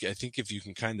it's like, I think if you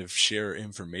can kind of share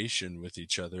information with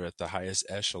each other at the highest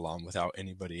echelon without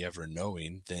anybody ever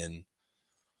knowing, then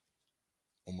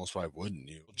almost why wouldn't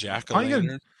you?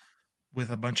 Jack-o'-lantern? With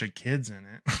a bunch of kids in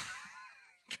it.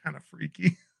 Kind of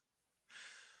freaky.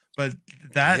 But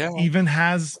that even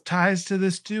has ties to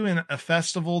this too. In a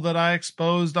festival that I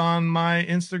exposed on my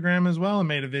Instagram as well and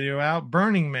made a video out,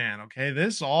 Burning Man. Okay,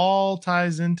 this all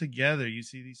ties in together. You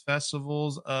see these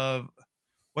festivals of,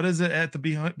 what is it at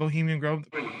the Bohemian Grove?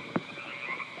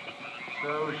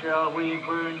 So shall we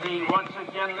burn thee once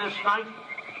again this night,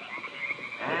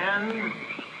 and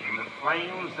in the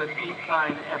flames that eat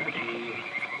thine effigy,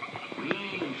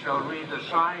 we shall read the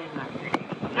sign,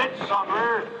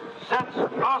 Midsummer sets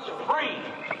us free.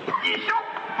 Ye shall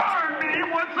burn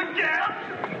me once again.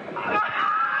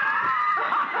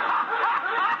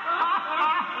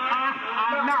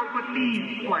 Now but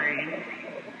leave flame,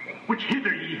 which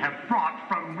hither ye have brought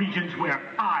from regions where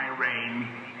I reign.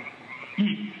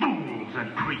 Ye fools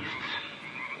and priests,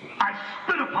 I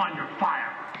spit upon your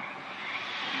fire.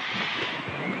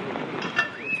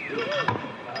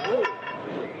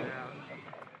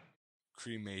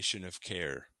 Cremation of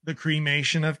care. The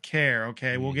cremation of care.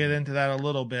 Okay, we'll get into that a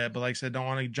little bit, but like I said, don't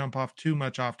want to jump off too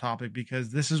much off topic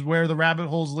because this is where the rabbit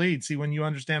holes lead. See, when you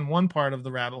understand one part of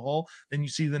the rabbit hole, then you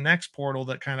see the next portal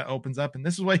that kind of opens up, and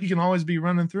this is why you can always be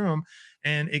running through them,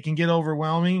 and it can get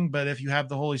overwhelming. But if you have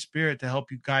the Holy Spirit to help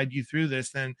you guide you through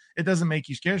this, then it doesn't make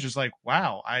you scared. It's just like,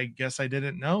 wow, I guess I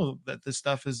didn't know that this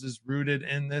stuff is as rooted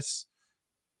in this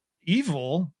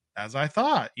evil as I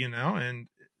thought, you know, and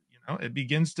it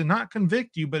begins to not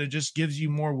convict you, but it just gives you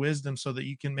more wisdom so that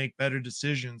you can make better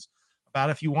decisions about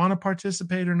if you want to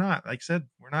participate or not. Like I said,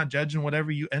 we're not judging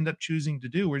whatever you end up choosing to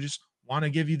do. We just want to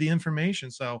give you the information.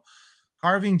 So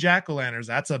carving jack-o'-lanterns,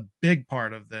 that's a big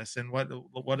part of this. And what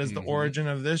is the origin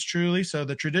of this truly? So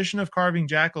the tradition of carving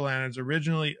jack-o'-lanterns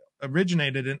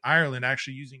originated in Ireland,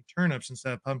 actually using turnips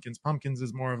instead of pumpkins. Pumpkins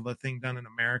is more of a thing done in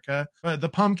America, but the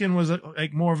pumpkin was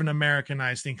like more of an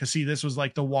Americanized thing. Cause see, this was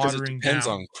like the watering it depends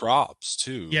down on crops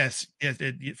too. Yes,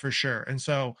 it for sure. And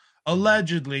so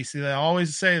allegedly, see, they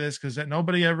always say this because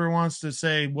nobody ever wants to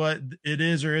say what it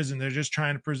is or isn't. They're just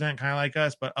trying to present kind of like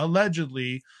us, but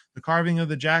allegedly the carving of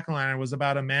the jack-o'-lantern was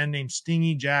about a man named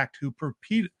Stingy Jack who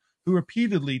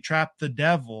repeatedly trapped the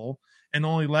devil and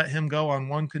only let him go on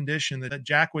one condition, that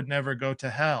Jack would never go to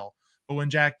hell. But when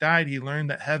Jack died, he learned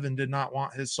that heaven did not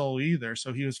want his soul either,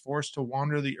 so he was forced to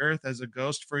wander the earth as a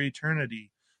ghost for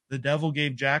eternity. The devil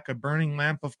gave Jack a burning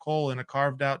lamp of coal and a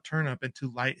carved-out turnip and to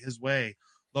light his way.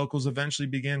 Locals eventually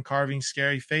began carving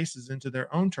scary faces into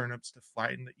their own turnips to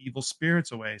frighten the evil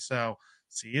spirits away. So,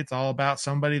 see, it's all about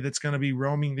somebody that's going to be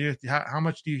roaming the earth. How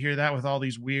much do you hear that with all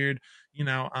these weird,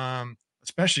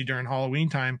 especially during Halloween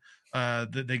time,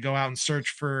 that they go out and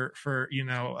search for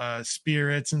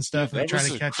spirits and stuff, and they try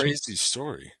to catch a crazy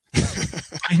story.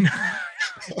 I know.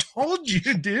 I told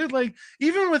you, dude. Like,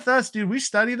 even with us, dude, we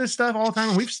study this stuff all the time,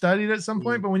 and we've studied it at some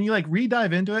point. But when you like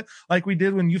re-dive into it, like we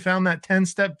did when you found that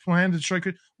 10-step plan to destroy,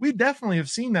 we definitely have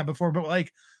seen that before. But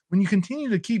like when you continue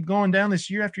to keep going down this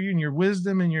year after year, and your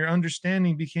wisdom and your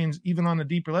understanding becomes even on a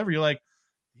deeper level, you're like,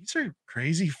 these are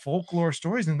crazy folklore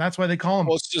stories, and that's why they call them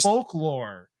Well, it's just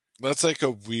folklore. that's like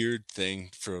a weird thing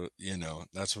for, you know,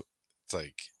 that's what it's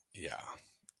like, yeah.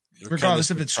 You're kind of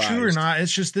Regardless if it's true or surprised. not,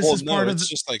 it's just this Well, is no, part of it's the,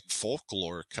 just like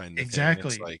folklore kind of thing. It's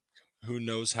exactly. like who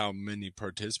knows how many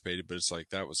participated, but it's like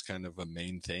that was kind of a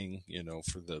main thing, you know,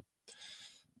 for the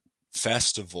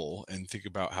festival. And think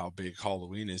about how big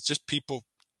Halloween is. Just people,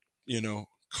 you know,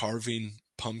 carving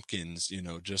pumpkins, you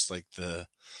know, just like the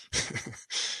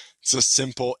it's a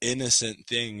simple innocent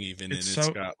thing even, It's and it's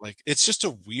so got like it's just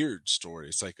a weird story.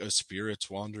 It's like a spirit's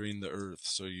wandering the earth,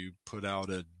 so you put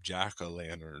out a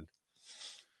jack-o'-lantern.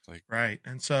 Like, right.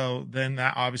 And so then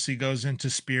that obviously goes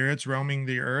into spirits roaming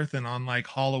the earth. And on like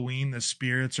Halloween, the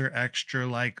spirits are extra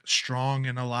like strong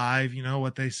and alive, you know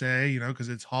what they say, you know, because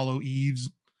it's Hollow Eve's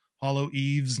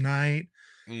night.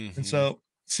 And so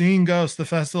seeing ghosts, the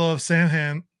festival of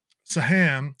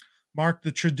Saham marked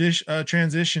the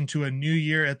transition to a new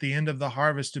year at the end of the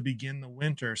harvest to begin the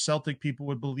winter. Celtic people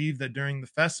would believe that during the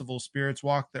festival, spirits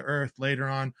walked the earth. Later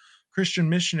on, Christian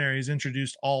missionaries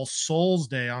introduced All Souls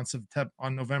Day on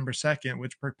November 2nd,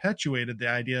 which perpetuated the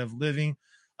idea of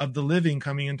the living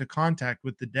coming into contact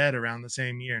with the dead around the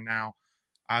same year. Now,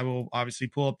 I will obviously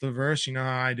pull up the verse. You know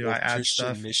how I do. I add Christian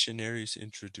stuff. missionaries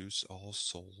introduce All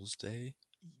Souls Day.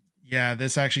 Yeah,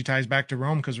 this actually ties back to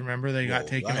Rome because remember they got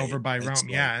taken over by Rome. Like,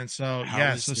 yeah, and so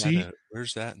how so is see, that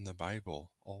where's that in the Bible?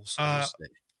 All Souls Day.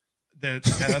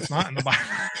 that's not in the Bible.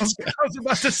 I was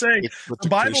about to say With the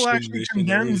Bible Christian actually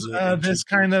condemns missionaries this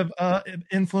kind of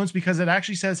influence because it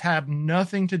actually says have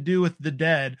nothing to do with the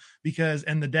dead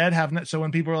and the dead have not. So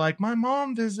when people are like, my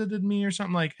mom visited me or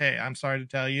something, like, hey, I'm sorry to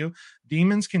tell you,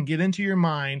 demons can get into your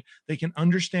mind. They can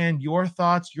understand your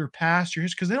thoughts, your past, your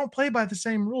history, because they don't play by the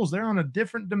same rules. They're on a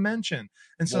different dimension,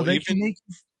 and so they can make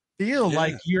you feel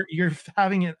like you're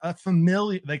having a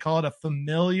familiar. They call it a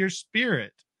familiar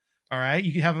spirit. All right.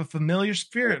 You can have a familiar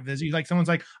spirit visit. Like someone's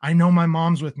like, I know my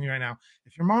mom's with me right now.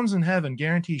 If your mom's in heaven,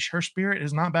 guarantee her spirit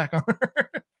is not back on her.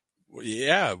 Well,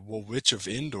 yeah. Well, Witch of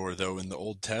Endor, though, in the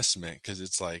Old Testament, because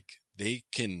it's like they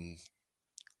can,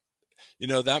 you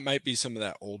know, that might be some of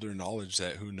that older knowledge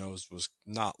that who knows was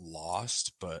not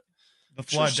lost, but the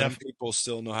flood. Some people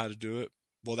still know how to do it.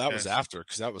 Well, that was after,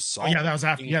 because that was Saul. Oh, yeah, that was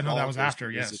after. King Yeah, no, Saul that was goes after.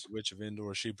 to Yes. visit the Witch of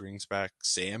Endor. She brings back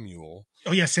Samuel.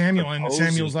 Oh yeah, Samuel, and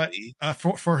Samuel's like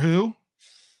for who?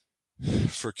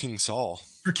 For King Saul.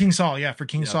 For King Saul, yeah, for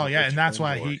King Saul, yeah, and that's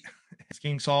why Endor.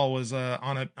 King Saul was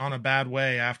on a bad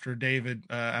way after David,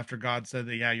 after God said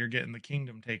that, yeah, you're getting the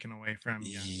kingdom taken away from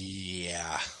you.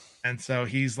 Yeah. And so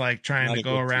he's like trying to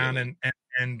go around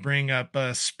and bring up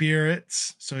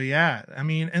spirits. So yeah, I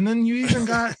mean, and then you even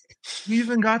got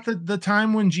the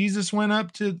time when Jesus goes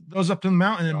up to the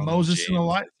mountain and Moses and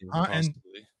Elijah, and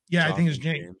yeah, I think it's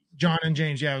John and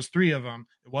James. Yeah, it was three of them.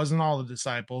 It wasn't all the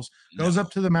disciples. Goes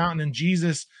up to the mountain and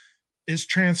Jesus is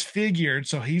transfigured.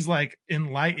 So he's like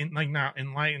enlightened, like not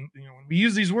enlightened. You know, when we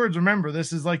use these words, remember,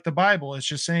 this is like the Bible. It's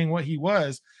just saying what he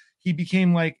was. He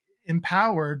became like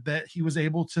empowered that he was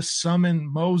able to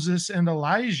summon Moses and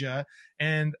Elijah.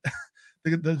 And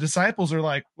the disciples are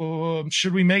like, well,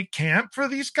 should we make camp for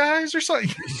these guys or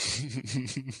something?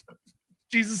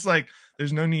 Jesus like,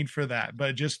 there's no need for that,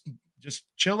 but just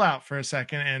chill out for a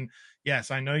second. And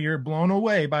yes, I know you're blown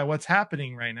away by what's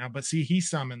happening right now, but see, he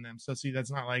summoned them. So see,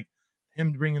 that's not like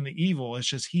him bringing the evil. It's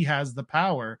just he has the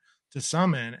power to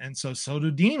summon, and so do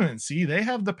demons. See, they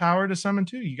have the power to summon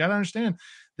too. You got to understand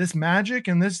this magic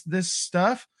and this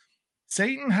stuff.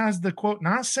 Satan has the quote,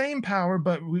 not same power,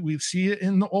 but we see it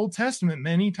in the Old Testament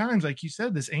many times. Like you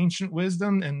said, this ancient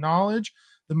wisdom and knowledge.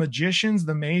 The magicians,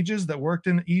 the mages that worked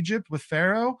in Egypt with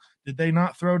Pharaoh, did they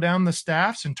not throw down the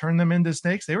staffs and turn them into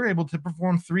snakes? They were able to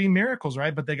perform 3 miracles,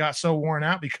 right? But they got so worn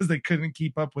out because they couldn't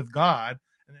keep up with God.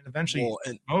 And then eventually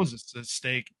Moses'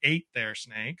 stake ate their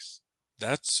snakes.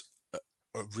 That's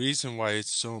a reason why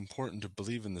it's so important to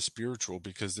believe in the spiritual,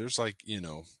 because there's like, you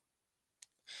know,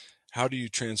 how do you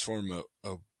transform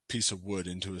a piece of wood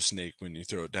into a snake when you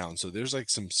throw it down? So there's like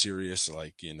some serious,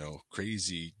 like, you know,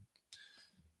 crazy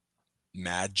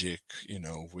magic, you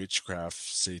know, witchcraft,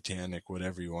 satanic,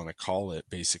 whatever you want to call it,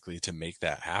 basically to make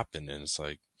that happen. And it's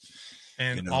like,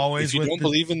 and you know, always if you don't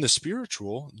believe in the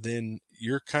spiritual, then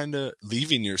you're kind of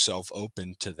leaving yourself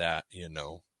open to that, you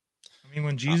know. I mean,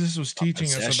 when Jesus was teaching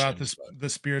us about the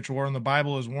spiritual war, and the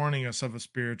Bible is warning us of a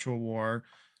spiritual war,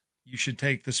 you should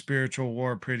take the spiritual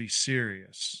war pretty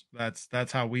serious.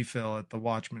 That's how we feel at the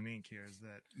Watchman Inc. here, is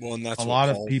that well, and that's a lot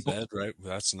of people said, right?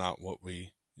 That's not what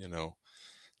we, you know,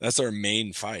 That's our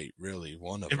main fight, really.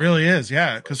 One of It them. really is,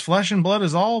 yeah, because flesh and blood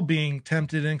is all being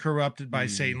tempted and corrupted by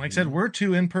Satan. Like I said, we're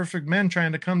two imperfect men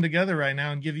trying to come together right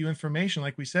now and give you information.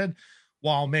 Like we said,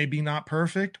 while maybe not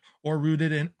perfect or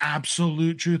rooted in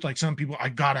absolute truth, like some people, I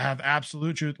gotta have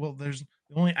absolute truth. Well, there's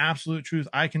the only absolute truth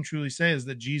I can truly say is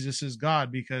that Jesus is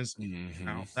God, because you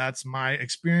know, that's my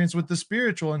experience with the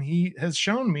spiritual, and he has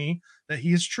shown me that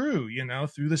he is true, you know,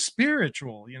 through the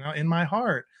spiritual, you know, in my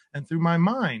heart and through my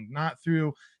mind, not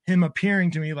through him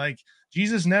appearing to me. Like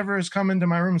Jesus never has come into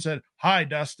my room and said, "Hi,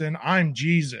 Dustin, I'm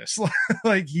Jesus."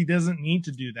 Like he doesn't need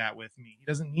to do that with me. He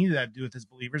doesn't need that to do with his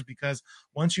believers, because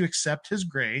once you accept his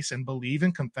grace and believe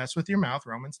and confess with your mouth,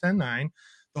 Romans 10:9,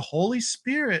 the Holy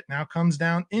Spirit now comes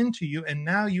down into you, and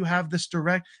now you have this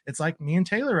direct. It's like me and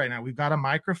Taylor right now. We've got a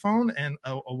microphone and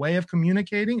a way of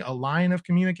communicating, a line of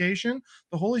communication.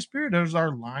 The Holy Spirit is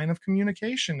our line of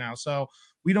communication now. So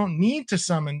we don't need to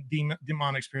summon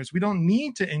demonic spirits. We don't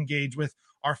need to engage with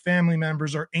our family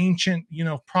members or ancient, you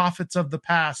know, prophets of the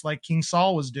past, like King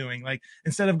Saul was doing. Like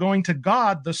instead of going to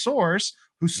God, the source,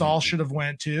 who Saul should have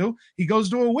went to, he goes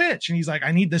to a witch, and he's like,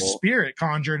 "I need the spirit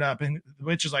conjured up." And the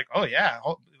witch is like, "Oh yeah,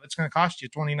 it's going to cost you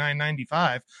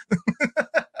 $29.95."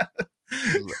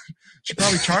 She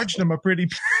probably charged him a pretty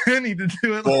penny to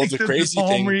do it. Well, like the crazy palm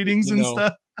thing, readings and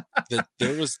stuff.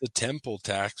 There was the temple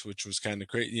tax, which was kind of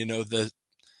crazy. You know,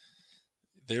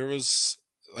 there was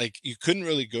like, you couldn't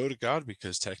really go to God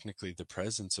because technically the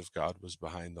presence of God was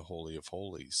behind the Holy of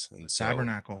Holies and the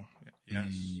tabernacle. Yes.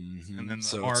 And then the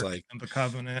so ark it's like and the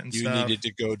covenant and you stuff. needed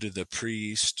to go to the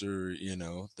priest, or you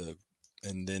know,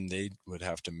 and then they would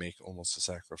have to make almost a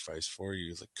sacrifice for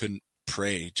you. Like couldn't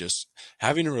pray. Just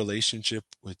having a relationship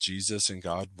with Jesus and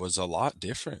God was a lot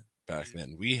different back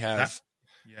then. We have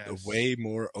a way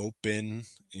more open,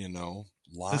 you know,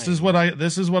 line. This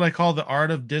is what I call the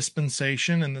art of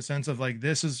dispensation, in the sense of like,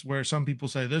 this is where some people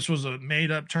say this was a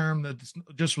made up term that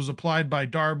just was applied by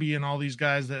Darby and all these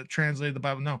guys that translated the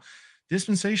Bible. No,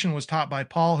 dispensation was taught by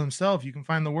Paul himself. You can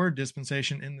find the word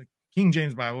dispensation in the King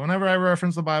James Bible. Whenever I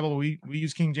reference the Bible, we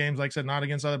use King James, like I said, not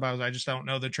against other Bibles. I just don't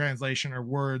know the translation or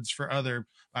words for other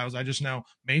Bibles. I just know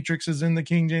matrix is in the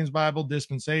King James Bible,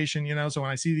 dispensation, you know. So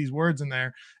when I see these words in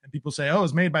there and people say, "Oh,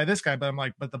 it's made by this guy," but I'm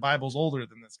like, but the Bible's older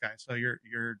than this guy. So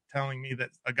you're telling me that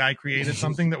a guy created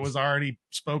something that was already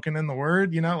spoken in the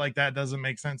word, you know, like that doesn't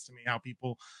make sense to me, how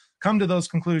people come to those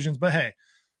conclusions. But hey,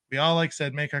 we all, like I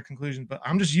said, make our conclusions, but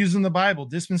I'm just using the Bible.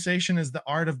 Dispensation is the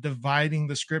art of dividing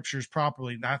the scriptures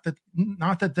properly. Not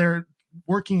that they're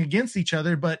working against each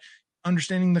other, but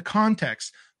understanding the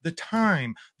context, the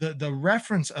time, the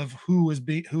reference of who is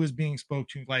being spoke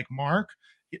to. Like Mark,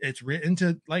 it's written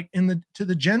to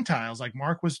the Gentiles. Like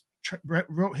Mark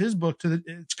wrote his book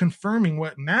it's confirming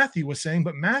what Matthew was saying,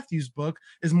 but Matthew's book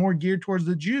is more geared towards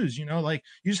the Jews. You know, like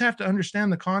you just have to understand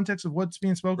the context of what's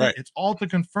being spoken. Right. It's all to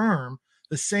confirm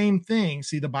the same thing.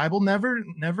 See, the Bible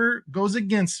never goes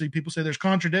against. See, people say there's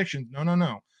contradictions.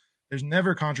 No. There's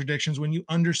never contradictions when you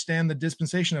understand the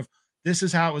dispensation of this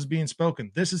is how it was being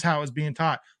spoken. This is how it was being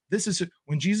taught. This is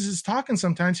when Jesus is talking.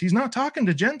 Sometimes he's not talking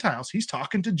to Gentiles. He's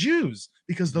talking to Jews,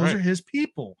 because those are his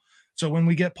people. So when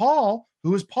we get Paul,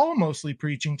 who is Paul mostly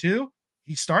preaching to?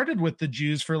 He started with the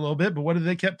Jews for a little bit, but what did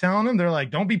they kept telling him? They're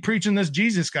like, "Don't be preaching this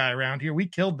Jesus guy around here. We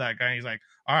killed that guy." And he's like,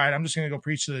 "All right, I'm just going to go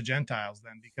preach to the Gentiles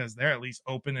then, because they're at least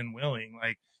open and willing.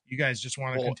 Like, you guys just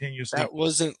want to continuously." That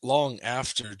wasn't long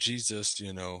after Jesus,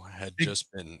 you know, had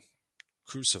just been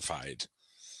crucified.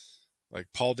 Like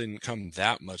Paul didn't come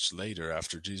that much later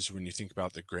after Jesus. When you think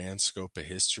about the grand scope of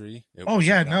history.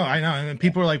 I know. And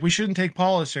people are like, "We shouldn't take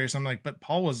Paul as serious." I'm like, but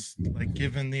Paul was like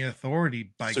given the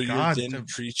authority by God. So you're then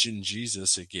preaching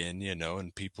Jesus again, you know,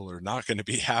 and people are not going to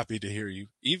be happy to hear you.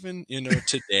 Even, you know,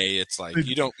 today it's like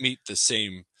you don't meet the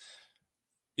same,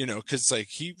 you know, because like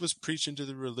he was preaching to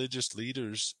the religious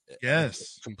leaders.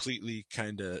 Yes. Completely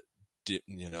kind of,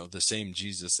 you know, the same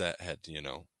Jesus that had, you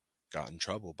know, got in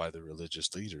trouble by the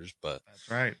religious leaders. But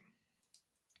that's right.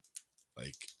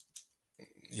 Like,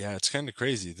 yeah, it's kind of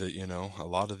crazy that, you know, a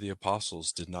lot of the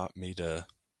apostles did not meet a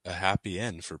happy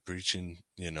end for preaching,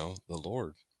 you know, the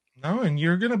Lord. No, and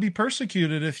you're going to be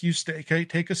persecuted if you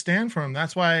take a stand for him.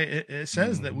 That's why it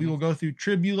says that we will go through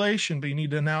tribulation, but you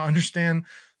need to now understand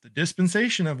the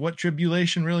dispensation of what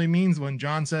tribulation really means. When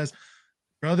John says,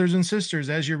 "Brothers and sisters,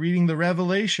 as you're reading the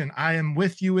Revelation, I am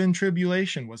with you in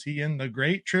tribulation." Was he in the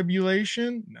great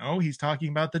tribulation? No, he's talking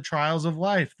about the trials of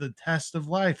life, the test of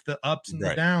life, the ups and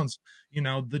the downs, you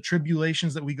know, the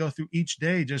tribulations that we go through each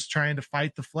day, just trying to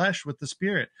fight the flesh with the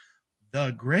spirit.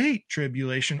 The great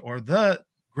tribulation, or the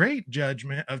great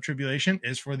judgment of tribulation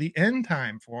is for the end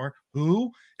time. For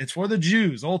who? It's for the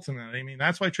Jews, ultimately. I mean,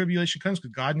 that's why tribulation comes,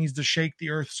 because God needs to shake the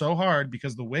earth so hard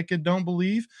because the wicked don't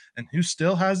believe. And who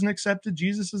still hasn't accepted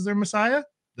Jesus as their Messiah?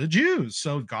 The Jews.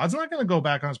 So God's not going to go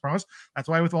back on his promise. That's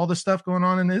why with all the stuff going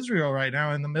on in Israel right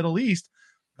now in the Middle East,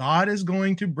 God is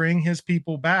going to bring his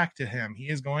people back to him. He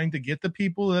is going to get the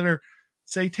people that are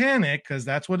satanic, because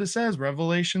that's what it says,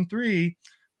 Revelation 3.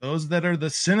 Those that are the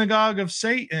synagogue of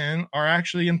Satan are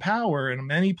actually in power in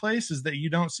many places that you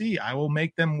don't see. I will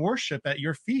make them worship at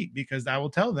your feet, because I will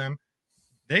tell them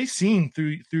they seen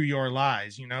through your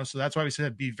lies, you know. So that's why we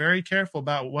said be very careful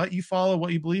about what you follow,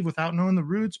 what you believe, without knowing the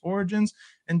roots, origins,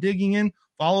 and digging in.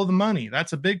 Follow the money.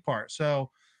 That's a big part.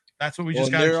 So that's what we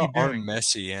just got to keep doing. There are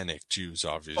Messianic Jews,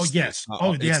 obviously. Oh yes.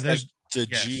 Oh yeah. There's like the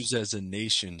Jews as a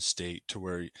nation state, to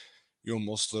where you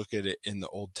almost look at it in the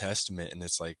Old Testament, and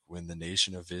it's like when the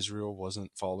nation of Israel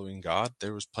wasn't following God,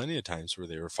 there was plenty of times where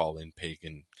they were following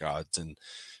pagan gods and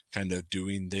kind of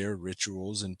doing their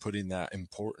rituals and putting that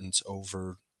importance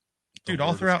over. Dude,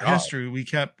 all throughout history, we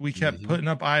kept putting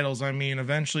up idols. I mean,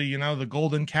 eventually, you know, the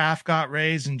golden calf got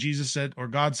raised, and Jesus said, or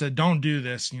God said, "Don't do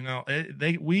this." You know,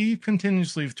 we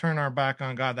continuously turn our back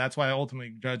on God. That's why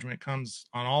ultimately judgment comes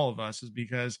on all of us, is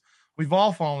because we've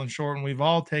all fallen short, and we've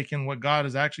all taken what God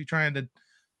is actually trying to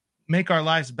make our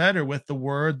lives better with the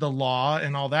word, the law,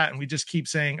 and all that, and we just keep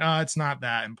saying, "Oh, it's not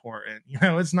that important." You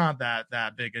know, it's not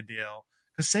that big a deal.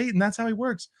 Because Satan, that's how he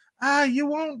works. You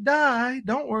won't die.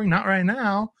 Don't worry, not right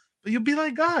now. But you'll be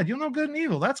like God. You'll know good and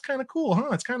evil. That's kind of cool, huh?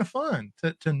 It's kind of fun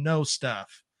to know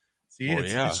stuff. See,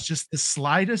 it's just the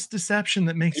slightest deception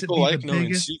that makes people it be like the knowing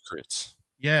biggest secrets.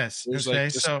 Yes. There's okay.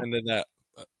 like just kind of that,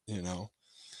 you know.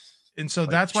 And so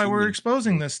that's why we're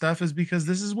exposing this stuff, is because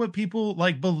this is what people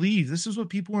like believe. This is what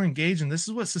people are engaged in. This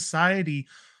is what society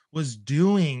was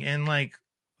doing. And like,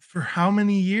 for how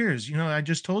many years? You know, I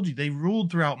just told you they ruled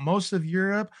throughout most of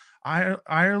Europe,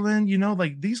 Ireland. You know,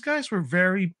 like these guys were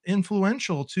very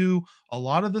influential to a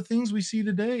lot of the things we see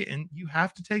today, and you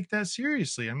have to take that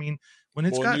seriously. I mean, when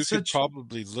it's got you such, could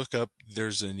probably look up.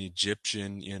 There's an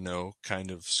Egyptian, you know, kind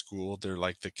of school. They're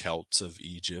like the Celts of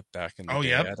Egypt back in the day.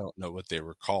 Yep. I don't know what they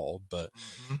were called, but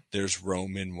there's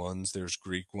Roman ones, there's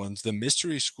Greek ones. The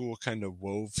mystery school kind of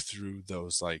wove through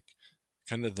those, like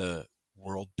kind of the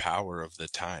world power of the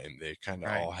time. They kind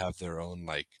of all have their own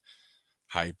like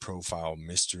high profile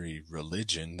mystery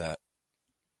religion that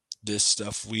this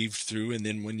stuff weaved through. And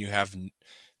then when you have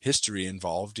history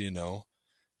involved, you know,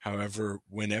 however,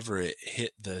 whenever it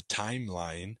hit the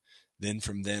timeline, then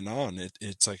from then on,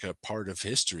 it's like a part of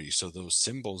history. So those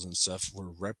symbols and stuff were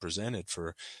represented.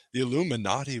 For the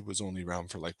Illuminati was only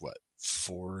around for like what,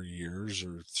 4 years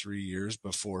or 3 years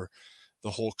before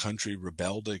the whole country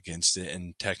rebelled against it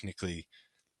and technically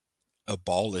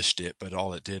abolished it, but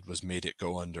all it did was made it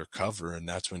go undercover. And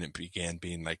that's when it began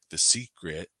being like the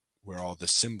secret, where all the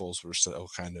symbols were still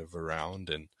kind of around.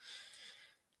 And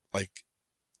like,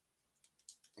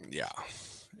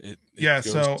 it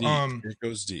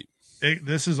goes deep.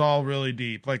 This is all really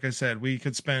deep. Like I said, we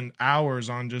could spend hours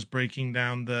on just breaking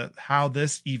down how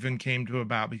this even came to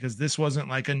about, because this wasn't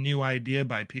like a new idea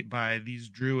by these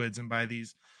druids and by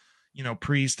these, you know,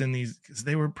 priests, and these, because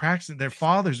they were practicing their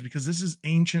fathers, because this is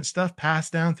ancient stuff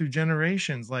passed down through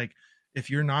generations. Like, if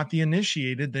you're not the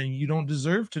initiated, then you don't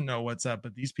deserve to know what's up.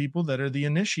 But these people that are the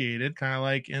initiated, kind of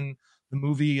like in the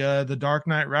movie The Dark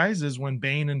Knight Rises, when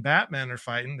Bane and Batman are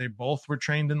fighting, they both were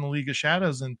trained in the League of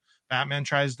Shadows, and Batman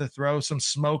tries to throw some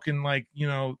smoke and, like, you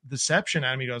know, deception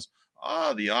at him. He goes,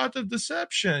 "Oh, the art of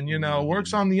deception, you know,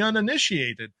 works on the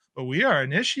uninitiated. But we are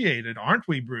initiated, aren't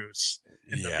we, Bruce?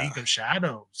 In the League of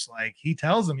Shadows." Like, he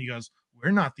tells him, he goes,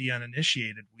 "We're not the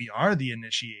uninitiated. We are the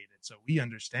initiated. So we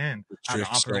understand how to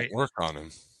operate." Don't work on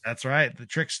him. That's right. The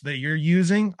tricks that you're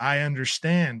using, I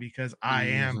understand, because I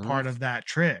am part of that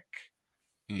trick.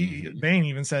 Bane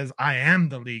even says, "I am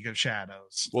the League of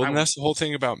Shadows." Well, and that's the whole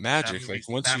thing about magic. Like,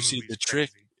 once you see the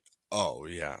trick,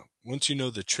 once you know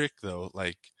the trick, though,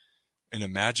 like in a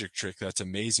magic trick, that's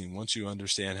amazing. Once you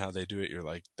understand how they do it, you're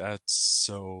like, that's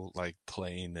so like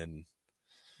plain and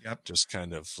just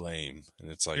kind of lame. And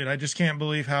it's like, dude, I just can't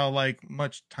believe how like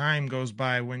much time goes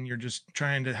by when you're just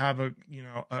trying to have a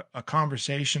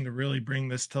conversation to really bring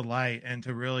this to light and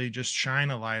to really just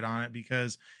shine a light on it,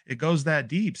 because it goes that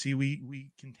deep. See, we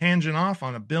can tangent off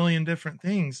on a billion different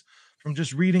things from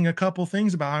just reading a couple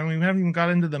things about it. I mean, we haven't even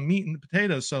got into the meat and the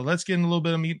potatoes. So let's get in a little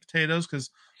bit of meat and potatoes, because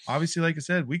obviously, like I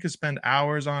said, we could spend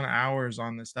hours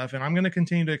on this stuff. And I'm going to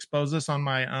continue to expose this on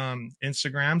my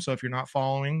Instagram. So if you're not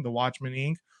following the Watchman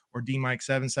Inc., or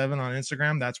DMike77 on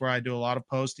Instagram. That's where I do a lot of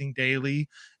posting daily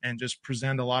and just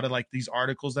present a lot of like these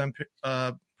articles I'm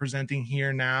presenting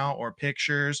here now, or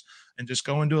pictures, and just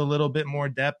go into a little bit more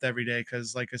depth every day.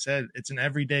 Because like I said, it's an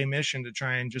everyday mission to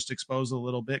try and just expose a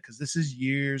little bit, because this is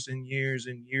years and years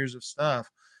and years of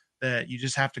stuff that you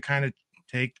just have to kind of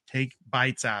take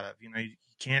bites out of. You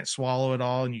can't swallow it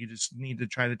all, and you just need to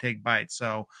try to take bites.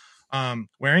 So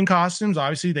wearing costumes,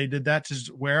 obviously they did that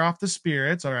to wear off the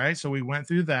spirits. All right, so we went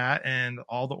through that and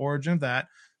all the origin of that.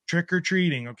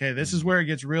 Trick-or-treating, okay, this is where it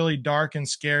gets really dark and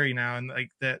scary now, and like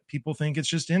that people think it's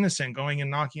just innocent going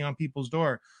and knocking on people's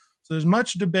door. So there's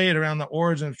much debate around the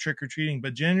origin of trick-or-treating,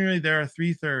 but generally there are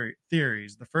three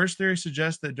theories. The first theory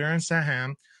suggests that during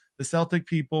Samhain, the Celtic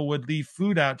people would leave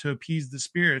food out to appease the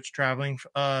spirits traveling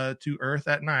to Earth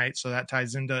at night. So that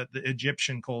ties into the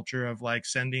Egyptian culture of like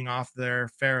sending off their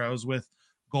pharaohs with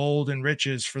gold and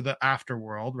riches for the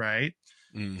afterworld, right?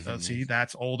 Mm-hmm. So see,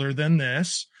 that's older than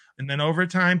this. And then over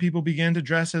time, people began to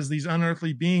dress as these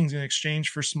unearthly beings in exchange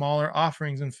for smaller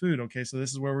offerings and food. Okay, so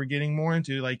this is where we're getting more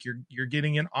into, like, you're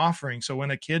getting an offering. So when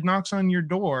a kid knocks on your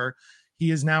door, he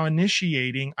is now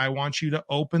initiating, I want you to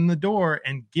open the door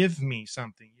and give me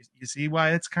something. You see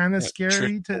why it's kind of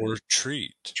scary?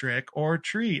 Trick or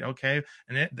treat. Okay.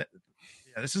 And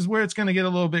this is where it's going to get a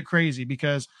little bit crazy,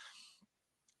 because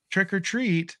trick or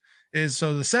treat is,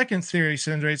 so the second theory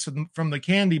generates from the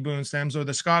candy boon stems, or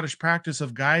the Scottish practice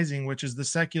of guising, which is the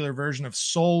secular version of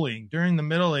souling. During the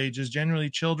Middle Ages, generally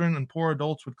children and poor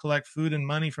adults would collect food and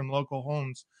money from local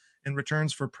homes in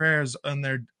returns for prayers on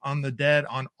the dead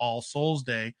on All Souls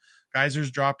Day.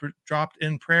 Geisers dropped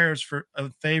in prayers for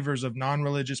favors of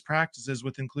non-religious practices,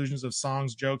 with inclusions of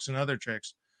songs, jokes, and other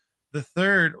tricks. The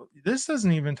third, this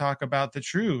doesn't even talk about the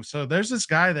true. So there's this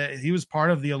guy that he was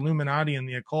part of the Illuminati and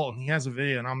the occult, and he has a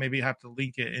video, and I'll maybe have to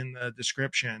link it in the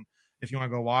description if you want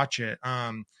to go watch it.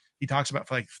 He talks about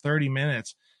for like 30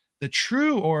 minutes. The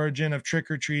true origin of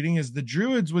trick-or-treating is the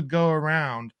Druids would go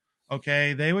around.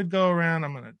 Okay, they would go around.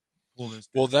 I'm gonna pull this.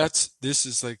 Well, this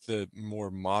is like the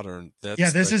more modern. This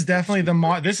like is definitely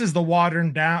this is the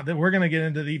watered down that we're gonna get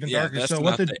into the even darker. That's so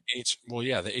not the ancient. Well,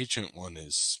 yeah, the ancient one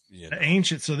is the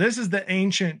ancient. So this is the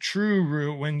ancient true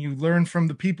root, when you learn from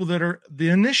the people that are the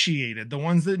initiated, the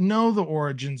ones that know the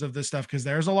origins of this stuff. Because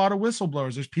there's a lot of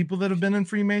whistleblowers. There's people that have been in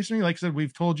Freemasonry. Like I said,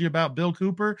 we've told you about Bill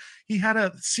Cooper. He had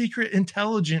a secret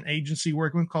intelligence agency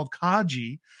working called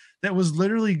Kaji, that was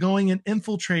literally going and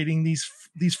infiltrating these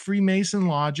Freemason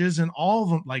lodges, and all of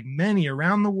them, like many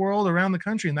around the world, around the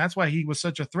country. And that's why he was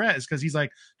such a threat, is because he's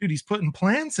like, dude, he's putting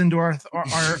plants into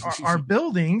our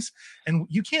buildings, and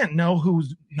you can't know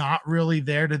who's not really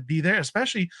there to be there.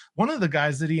 Especially one of the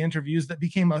guys that he interviews that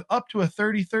became up to a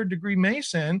 33rd degree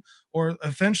Mason, or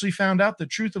eventually found out the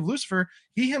truth of Lucifer.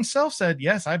 He himself said,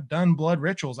 yes, I've done blood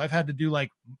rituals. I've had to do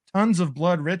like tons of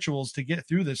blood rituals to get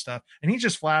through this stuff. And he's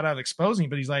just flat out exposing,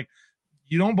 but he's like,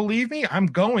 you don't believe me? I'm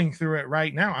going through it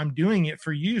right now. I'm doing it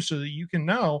for you so that you can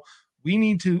know we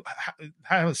need to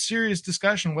have a serious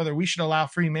discussion whether we should allow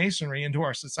Freemasonry into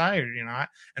our society or not,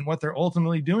 and what they're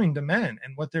ultimately doing to men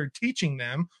and what they're teaching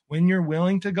them when you're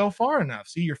willing to go far enough.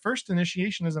 See, your first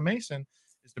initiation as a Mason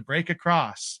is to break a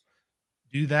cross.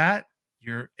 Do that,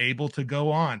 you're able to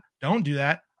go on. Don't do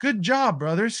that. Good job,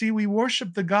 brother. See, we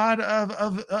worship the God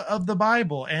of the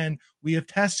Bible, and we have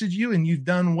tested you, and you've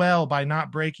done well by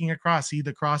not breaking a cross. See,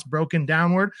 the cross broken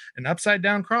downward, an upside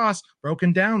down cross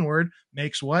broken downward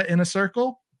makes what in a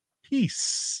circle?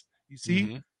 Peace. You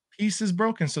see, peace is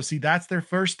broken. So see, that's the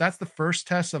first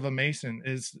test of a Mason.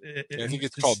 I think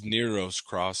it's called Nero's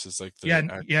cross. It's like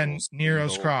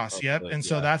Nero's cross. Yep. And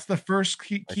so that's the first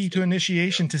key to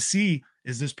initiation, to see,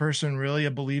 is this person really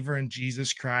a believer in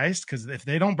Jesus Christ? Because if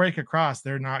they don't break a cross,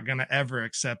 they're not going to ever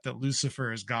accept that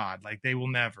Lucifer is God. Like, they will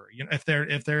never. You know, if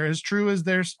they're as true as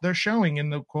they're showing in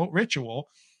the quote ritual.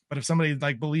 But if somebody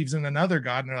like believes in another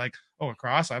God and they're like, oh, a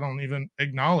cross, I don't even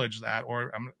acknowledge that,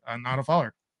 or I'm not a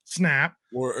follower. Snap.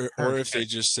 Or if they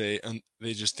just say,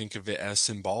 they just think of it as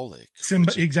symbolic.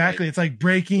 Exactly. It's like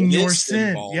breaking your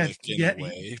sin.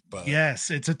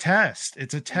 Yes, it's a test.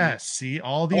 It's a test. See,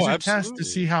 all these are tests to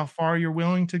see how far you're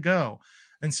willing to go.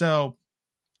 And so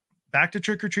back to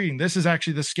trick-or-treating. This is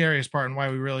actually the scariest part, and why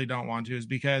we really don't want to, is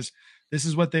because this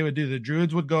is what they would do. The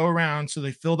Druids would go around. So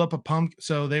they filled up a pump.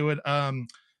 So they would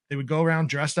go around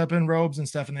dressed up in robes and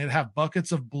stuff, and they'd have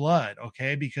buckets of blood,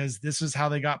 okay? Because this is how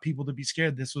they got people to be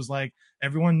scared. This was like,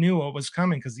 everyone knew what was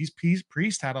coming, because these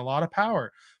priests had a lot of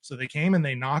power. So they came and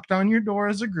they knocked on your door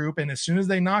as a group, and as soon as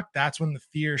they knocked, that's when the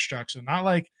fear struck. So not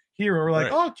like here, we're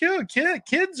like, oh,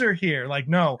 kids are here. Like,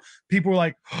 no, people were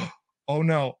like, oh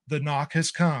no, the knock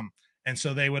has come. And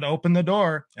so they would open the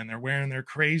door and they're wearing their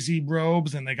crazy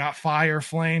robes and they got fire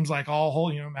flames, like all whole,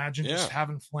 imagine just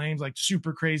having flames, like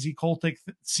super crazy cultic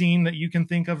scene that you can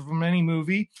think of from any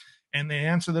movie. And they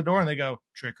answer the door and they go,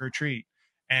 trick or treat.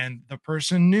 And the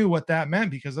person knew what that meant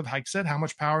because of, like I said, how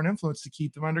much power and influence to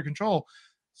keep them under control.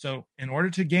 So in order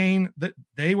to gain that,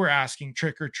 they were asking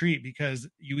trick or treat because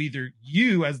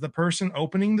you as the person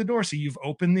opening the door, so you've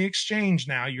opened the exchange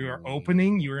now, you're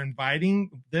inviting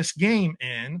this game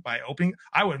in by opening.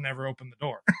 I would have never opened the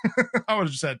door. I would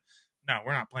have just said, no,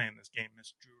 we're not playing this game,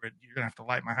 Miss Druid. You're going to have to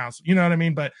light my house. You know what I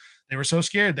mean? But they were so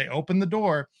scared. They opened the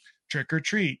door, trick or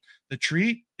treat. The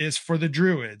treat is for the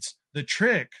Druids. The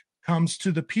trick comes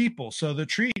to the people. So the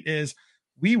treat is,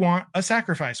 we want a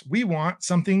sacrifice. We want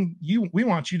something. We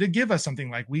want you to give us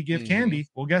something, like we give candy.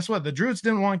 Well, guess what? The Druids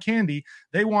didn't want candy.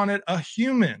 They wanted a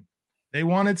human. They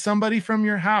wanted somebody from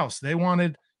your house. They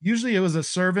wanted, usually it was a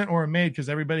servant or a maid, because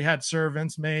everybody had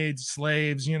servants, maids,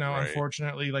 slaves,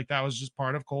 unfortunately, like that was just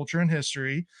part of culture and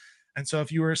history. And so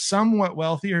if you were somewhat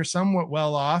wealthy or somewhat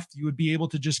well off, you would be able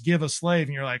to just give a slave,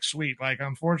 and you're like, sweet. Like,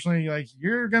 unfortunately, like,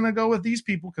 you're going to go with these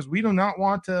people because we do not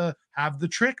want to have the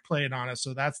trick played on us.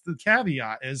 So that's the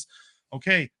caveat is,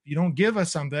 okay, you don't give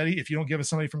us somebody, if you don't give us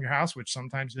somebody from your house, which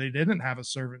sometimes they didn't have a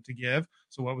servant to give.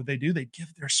 So what would they do? They'd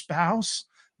give their spouse,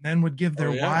 then would give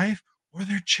their wife or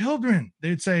their children.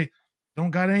 They'd say,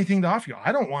 don't got anything to offer you.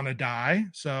 I don't want to die.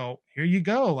 So here you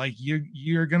go. Like,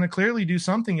 you're going to clearly do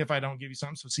something if I don't give you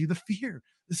something. So see the fear.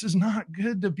 This is not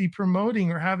good to be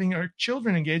promoting or having our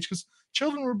children engaged, because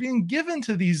children were being given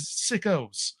to these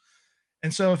sickos.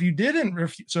 And so if you didn't,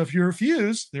 if you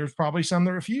refused, there's probably some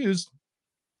that refused.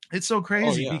 It's so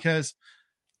crazy because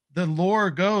the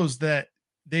lore goes that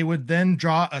they would then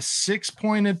draw a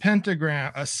 6-pointed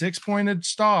pentagram, a 6-pointed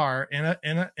star in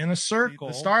a circle,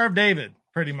 the Star of David.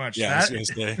 Pretty much. Yeah, I was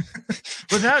gonna say.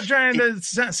 Without trying to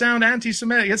sound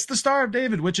anti-Semitic, it's the Star of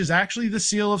David, which is actually the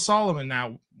seal of Solomon.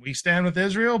 Now, we stand with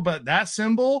Israel, but that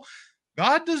symbol,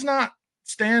 God does not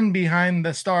stand behind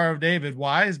the Star of David.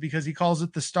 Why? Is because he calls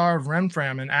it the Star of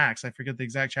Remphram in Acts. I forget the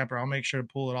exact chapter. I'll make sure to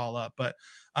pull it all up. But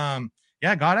God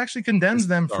actually condemns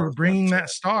them for bringing that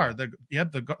star, the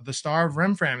Star of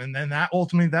Remphram. And then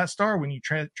that star, when you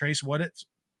trace what it's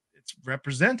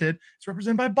represented, it's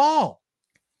represented by Baal.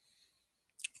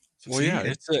 Well,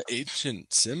 it's an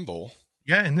ancient symbol.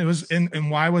 Yeah, and it was,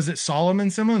 and why was it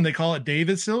Solomon's symbol? And they call it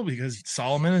David's symbol because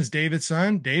Solomon is David's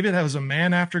son. David was a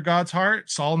man after God's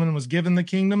heart. Solomon was given the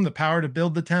kingdom, the power to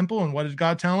build the temple. And what did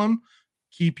God tell him?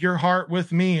 Keep your heart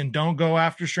with me and don't go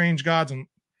after strange gods. And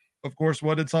of course,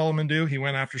 what did Solomon do? He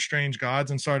went after strange gods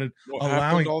and started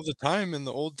allowing all the time in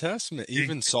the Old Testament.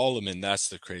 Even Solomon, that's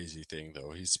the crazy thing,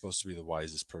 though. He's supposed to be the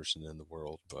wisest person in the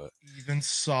world, but even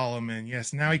Solomon,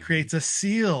 yes. Now he creates a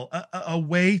seal, a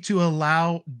way to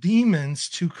allow demons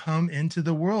to come into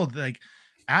the world. Like,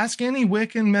 ask any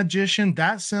Wiccan magician.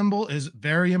 That symbol is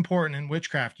very important in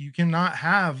witchcraft. You cannot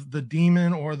have the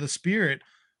demon or the spirit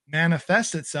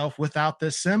manifest itself without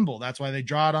this symbol. That's why they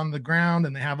draw it on the ground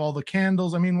and they have all the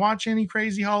candles. I mean, watch any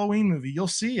crazy Halloween movie, you'll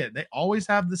see it. They always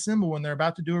have the symbol when they're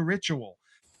about to do a ritual.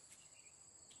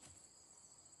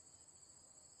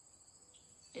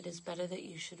 It is better that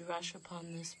you should rush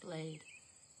upon this blade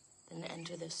than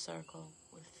enter this circle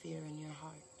with fear in your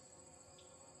heart.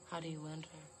 How do you enter?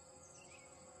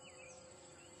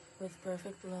 With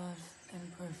perfect love and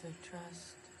perfect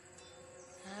trust.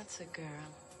 That's a girl.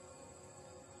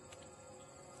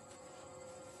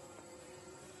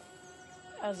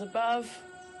 As above,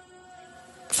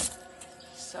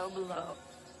 so below.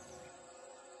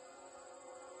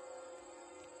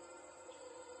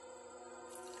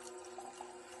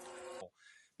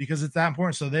 Because it's that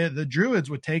important. So the Druids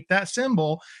would take that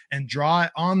symbol and draw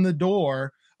it on the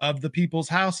door of the people's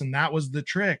house, and that was the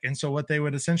trick. And so what they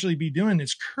would essentially be doing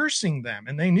is cursing them.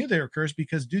 And they knew they were cursed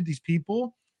because, dude, these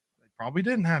people, they probably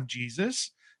didn't have Jesus.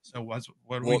 So what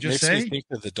did we just say? Me think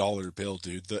of the dollar bill,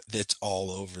 dude. That's all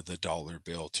over the dollar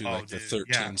bill too, the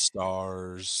 13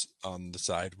 stars on the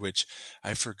side. Which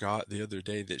I forgot the other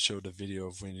day that showed a video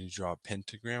of when you draw a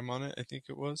pentagram on it. I think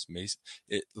it was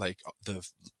it like the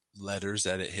letters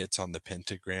that it hits on the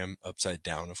pentagram upside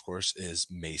down, of course, is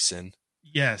Mason.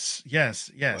 Yes.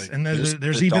 Like, and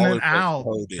there's even an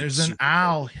owl. There's an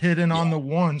owl hidden on the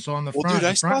one. So on the front. Dude,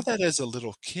 I saw that as a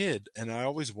little kid, and I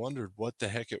always wondered what the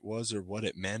heck it was or what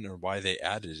it meant or why they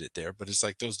added it there. But it's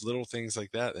like those little things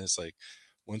like that. And it's like,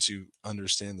 once you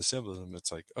understand the symbolism,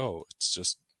 it's like, oh, it's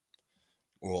just,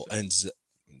 and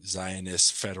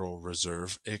Zionist Federal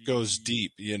Reserve. It goes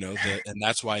deep, and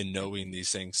that's why knowing these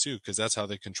things too, because that's how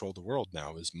they control the world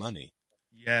now, is money.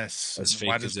 Yes.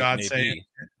 What does God say?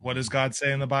 What does God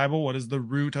say in the Bible? What is the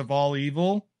root of all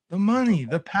evil? The money,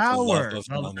 the The love power. of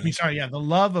I mean, money. sorry, yeah, the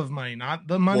love of money, not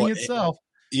the money Well, itself.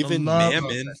 The even love of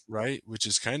Mammon, it. right, which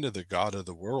is kind of the god of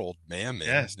the world, Mammon,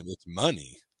 Yes. with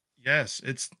money. Yes,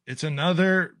 it's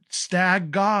another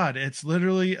stag god. It's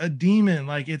literally a demon.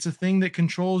 Like it's a thing that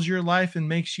controls your life and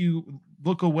makes you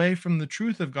look away from the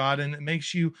truth of God. And it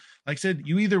makes you, like I said,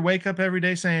 you either wake up every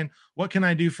day saying, "What can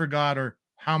I do for God?" or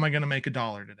 "How am I going to make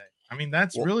 $1 today?" I mean,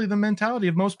 that's Well, really the mentality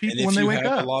of most and people when if they you wake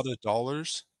have a up. lot of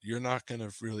dollars, you're not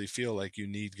gonna really feel like you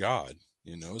need God,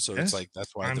 So it's Yes, like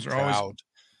that's why the times are always. proud,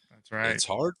 That's right. it's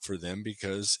hard for them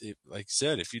because like I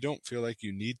said, if you don't feel like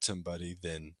you need somebody,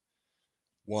 then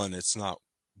one, it's not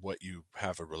what you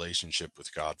have a relationship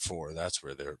with God for. That's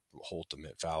where their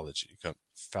ultimate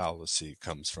fallacy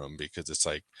comes from, because it's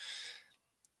like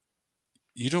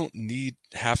you don't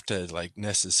have to like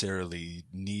necessarily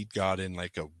need God in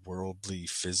like a worldly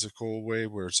physical way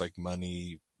where it's like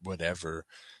money, whatever,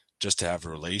 just to have a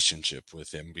relationship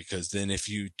with him. Because then if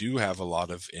you do have a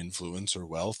lot of influence or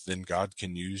wealth, then God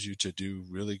can use you to do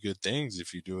really good things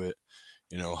if you do it,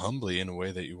 humbly in a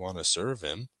way that you want to serve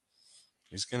him.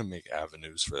 He's going to make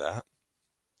avenues for that.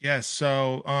 Yes.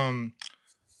 So,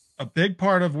 a big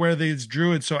part of where these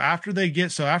druids, so after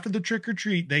the trick or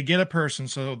treat, they get a person.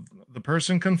 So the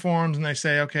person conforms and they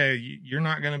say, okay, you're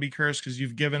not going to be cursed because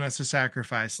you've given us a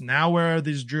sacrifice. Now, where are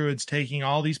these druids taking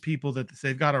all these people that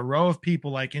they've got a row of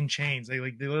people like in chains? They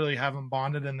literally have them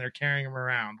bonded and they're carrying them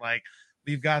around. Like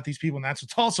we've got these people, and that's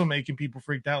what's also making people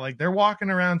freaked out. Like they're walking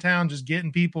around town just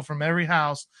getting people from every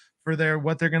house for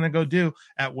what they're going to go do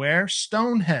at where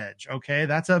Stonehenge. Okay.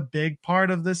 That's a big part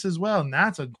of this as well. And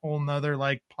that's a whole nother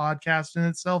like podcast in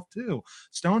itself too.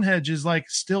 Stonehenge is like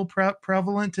still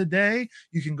prevalent today.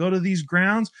 You can go to these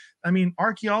grounds. I mean,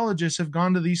 archaeologists have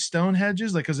gone to these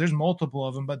Stonehenges, like, cause there's multiple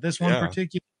of them, but this one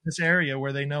particular, this area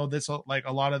where they know this, like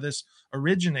a lot of this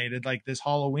originated, like this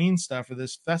Halloween stuff or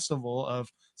this festival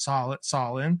of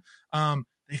Samhain.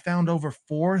 They found over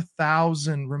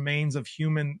 4,000 remains of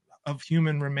human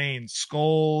remains,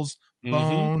 skulls,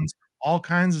 bones, all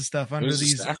kinds of stuff under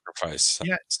these sacrifice.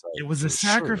 Yeah, it was a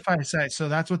sacrifice site. So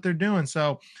that's what they're doing.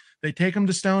 So they take them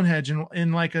to Stonehenge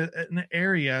in like an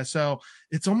area. So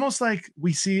it's almost like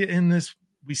we see it in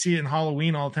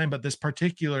Halloween all the time, but this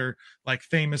particular like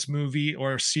famous movie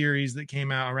or series that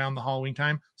came out around the Halloween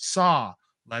time, Saw.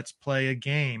 Let's play a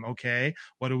game. Okay.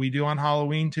 What do we do on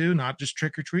Halloween too? Not just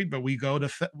trick or treat, but we go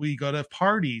to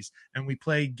parties and we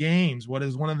play games. What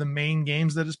is one of the main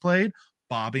games that is played?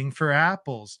 Bobbing for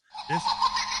apples.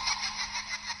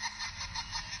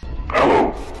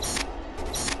 Hello.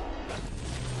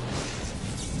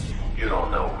 You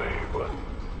don't know me, but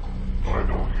I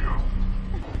know you.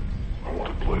 I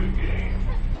want to play a game.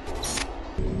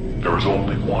 There is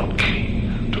only one key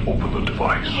to open the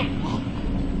device.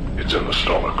 It's in the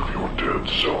stomach of your dead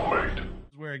cellmate.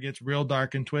 Where it gets real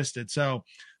dark and twisted. So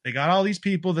they got all these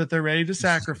people that they're ready to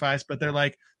sacrifice, but they're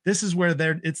like, this is where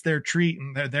it's their treat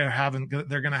and they're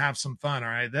going to have some fun. All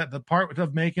right. That the part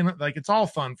of making it like, it's all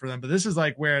fun for them, but this is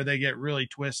like where they get really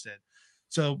twisted.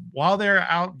 So while they're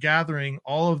out gathering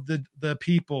all of the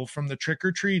people from the trick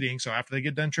or treating, so after they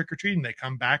get done trick or treating, they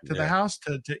come back to the house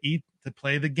to eat, to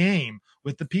play the game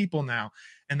with the people now.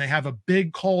 And they have a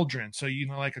big cauldron. So,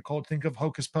 like a cold, think of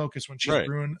Hocus Pocus when she's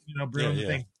brewing the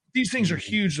thing. These things are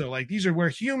huge though. Like these are where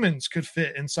humans could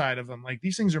fit inside of them. Like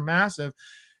these things are massive.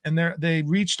 And they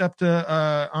reached up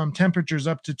to temperatures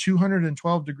up to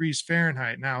 212 degrees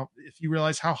Fahrenheit. Now, if you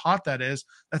realize how hot that is,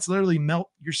 that's literally melt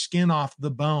your skin off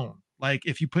the bone. Like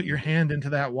if you put your hand into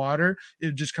that water, it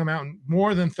would just come out in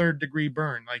more than 3rd degree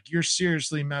burn. Like you're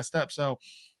seriously messed up. So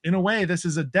in a way, this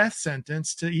is a death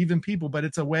sentence to even people, but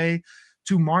it's a way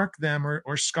to mark them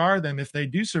or scar them if they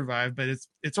do survive. But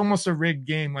it's almost a rigged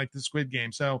game like the Squid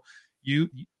Game. So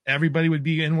everybody would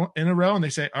be in a row and they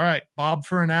say, all right, bob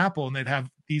for an apple. And they'd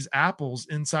have these apples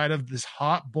inside of this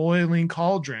hot boiling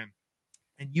cauldron.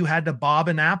 And you had to bob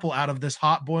an apple out of this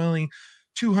hot boiling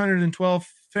 212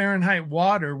 Fahrenheit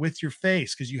water with your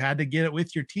face because you had to get it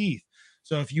with your teeth.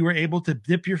 So if you were able to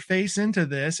dip your face into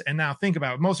this, and now think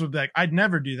about it, most would be like, I'd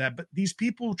never do that. But these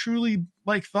people truly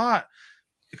like thought,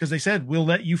 because they said, we'll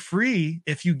let you free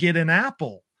if you get an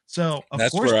apple. So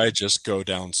that's where I just go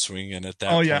down swinging at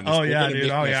that. Oh yeah,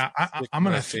 dude. Oh yeah, I'm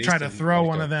gonna try to throw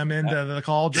one of them into the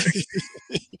cauldron.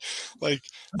 Like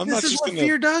this is what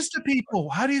fear does to people.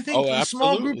 How do you think a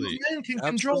small group of men can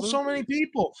control so many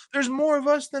people? There's more of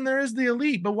us than there is the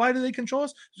elite. But why do they control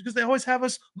us? It's because they always have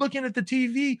us looking at the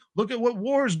TV. Look at what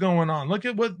war is going on. Look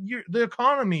at what the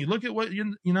economy. Look at what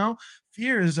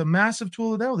fear is a massive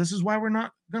tool of the devil. This is why we're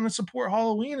not going to support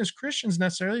Halloween as Christians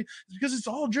necessarily, it's because it's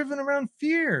all driven around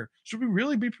fear. Should we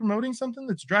really be promoting something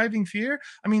that's driving fear?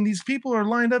 I mean, these people are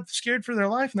lined up scared for their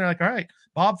life, and they're like, all right,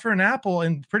 bob for an apple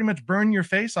and pretty much burn your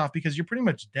face off, because you're pretty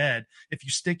much dead if you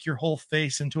stick your whole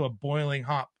face into a boiling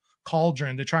hot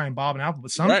cauldron to try and bob an apple.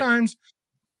 But sometimes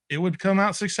it would come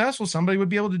out successful. Somebody would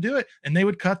be able to do it, and they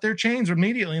would cut their chains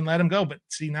immediately and let them go. But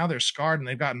see, now they're scarred and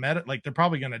they've got like they're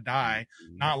probably going to die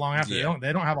not long after.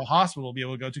 They don't have a hospital to be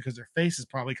able to go to because their face is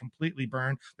probably completely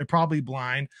burned. They're probably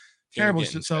blind. Terrible.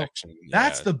 So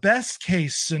that's the best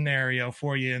case scenario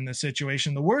for you in this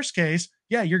situation. The worst case,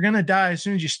 you're going to die as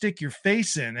soon as you stick your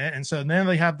face in it. And so then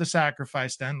they have the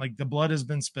sacrifice done, like the blood has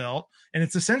been spilled, and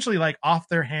it's essentially like off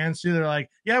their hands too. They're like,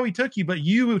 yeah, we took you, but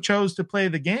you chose to play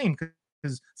the game.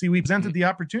 Because see, we presented the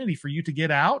opportunity for you to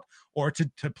get out or to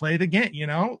play the game,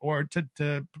 or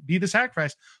to be the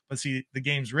sacrifice. But see, the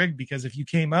game's rigged, because if you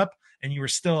came up and you were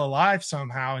still alive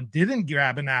somehow and didn't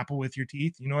grab an apple with your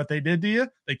teeth, you know what they did to you?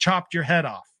 They chopped your head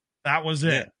off. That was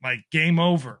it. Like, game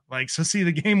over. Like, so see,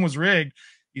 the game was rigged.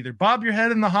 Either bob your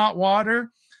head in the hot water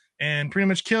and pretty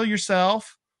much kill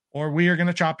yourself, or we are going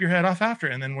to chop your head off after.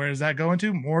 And then where does that go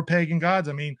into? More pagan gods.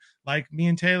 I mean, like me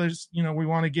and Taylor's, we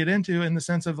want to get into, in the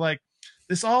sense of like,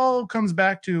 this all comes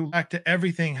back to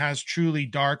everything has truly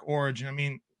dark origin. I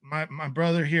mean, my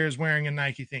brother here is wearing a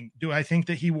Nike thing. Do I think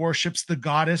that he worships the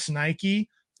goddess Nike?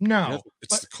 No.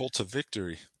 It's the cult of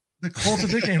victory. The cult of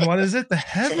victory. And what is it? The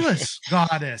headless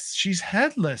goddess. She's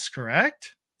headless,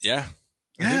 correct? Yeah.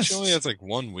 Yes. She only has like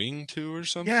one wing too or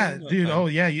something. Yeah, dude. Oh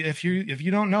yeah. If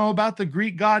you don't know about the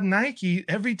Greek god Nike,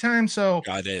 every time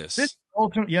goddess.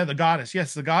 The goddess.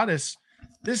 Yes, the goddess.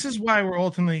 This is why we're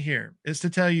ultimately here, is to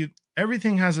tell you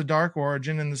everything has a dark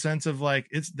origin, in the sense of like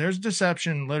there's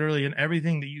deception literally in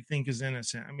everything that you think is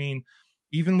innocent. I mean,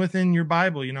 even within your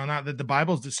Bible, not that the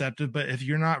Bible's deceptive, but if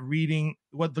you're not reading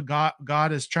what the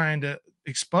God is trying to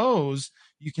expose,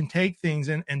 you can take things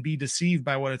and be deceived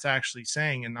by what it's actually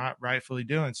saying and not rightfully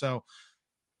doing. So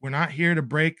we're not here to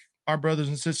break our brothers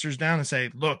and sisters down and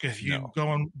say, look, if you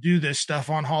go and do this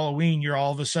stuff on Halloween, you're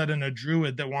all of a sudden a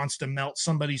druid that wants to melt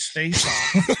somebody's face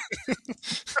off.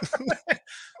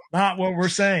 Not what we're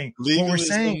saying. Legalism what we're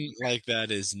saying like that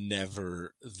is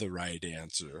never the right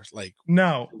answer. Like,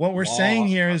 no, what we're saying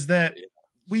here is that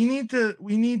we need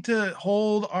to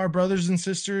hold our brothers and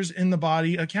sisters in the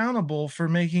body accountable for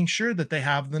making sure that they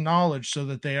have the knowledge, so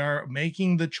that they are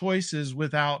making the choices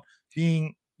without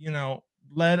being,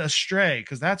 led astray,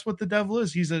 because that's what the devil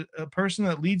is. He's a person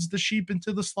that leads the sheep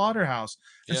into the slaughterhouse.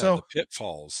 And so the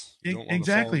pitfalls.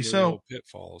 Exactly. So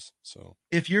pitfalls. So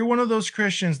if you're one of those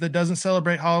Christians that doesn't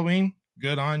celebrate Halloween,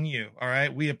 good on you. All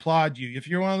right. We applaud you. If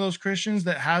you're one of those Christians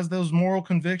that has those moral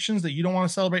convictions that you don't want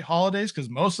to celebrate holidays, because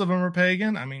most of them are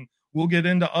pagan. I mean, we'll get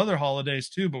into other holidays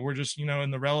too, but we're just,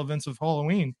 in the relevance of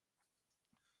Halloween.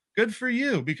 Good for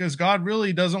you, because God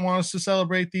really doesn't want us to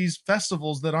celebrate these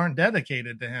festivals that aren't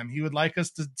dedicated to him. He would like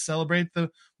us to celebrate the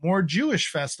more Jewish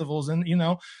festivals. And,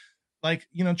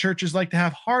 churches like to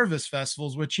have harvest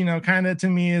festivals, which, kind of to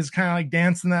me is kind of like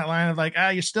dancing that line of like,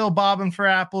 you're still bobbing for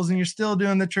apples and you're still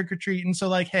doing the trick or treat. And so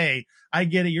like, hey, I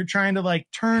get it. You're trying to like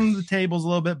turn the tables a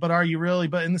little bit, but are you really?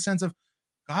 But in the sense of,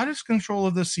 God has control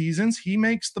of the seasons. He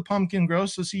makes the pumpkin grow.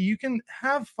 So see, you can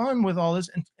have fun with all this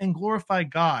and glorify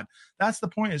God. That's the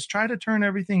point, is try to turn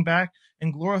everything back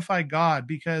and glorify God.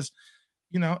 Because,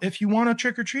 if you want to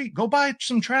trick or treat, go buy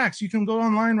some tracts. You can go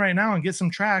online right now and get some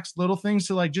tracts, little things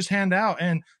to like just hand out,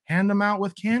 and hand them out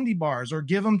with candy bars, or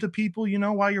give them to people,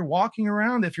 while you're walking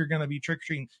around. If you're going to be trick or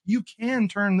treating, you can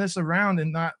turn this around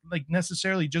and not like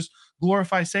necessarily just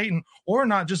glorify Satan, or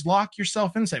not just lock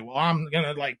yourself in and say, well, I'm going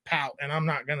to like pout and I'm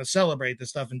not going to celebrate this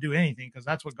stuff and do anything because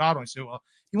that's what God wants to do. Well,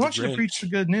 he wants you to preach the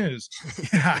good news.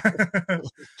 Yeah.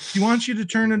 He wants you to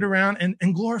turn it around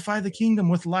and glorify the kingdom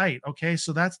with light. Okay.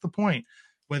 So that's the point.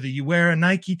 Whether you wear a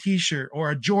Nike t-shirt or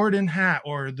a Jordan hat,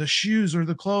 or the shoes or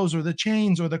the clothes or the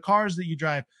chains or the cars that you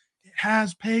drive, it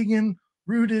has pagan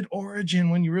rooted origin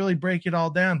when you really break it all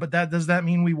down. But does that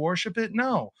mean we worship it?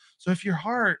 No. So if your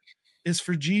heart is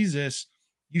for Jesus,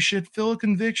 you should feel a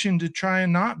conviction to try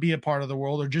and not be a part of the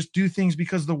world, or just do things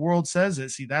because the world says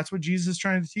it. See, that's what Jesus is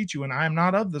trying to teach you. And I am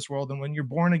not of this world. And when you're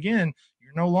born again,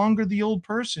 you're no longer the old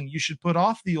person. You should put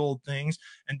off the old things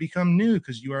and become new,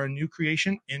 because you are a new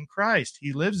creation in Christ.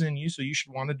 He lives in you. So you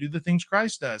should want to do the things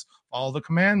Christ does. Follow the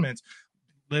commandments,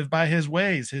 live by his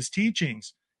ways, his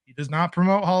teachings. He does not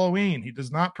promote Halloween. He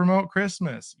does not promote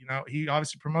Christmas. He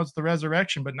obviously promotes the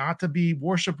resurrection, but not to be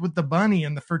worshiped with the bunny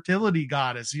and the fertility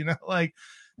goddess. Like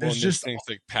there's just things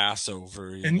like Passover,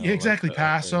 and exactly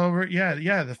Passover.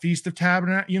 Yeah. The Feast of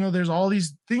Tabernacles, there's all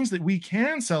these things that we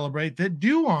can celebrate that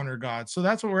do honor God. So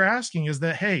that's what we're asking is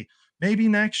that, hey, maybe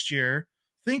next year,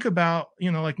 think about,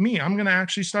 like me, I'm going to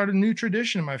actually start a new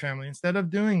tradition in my family instead of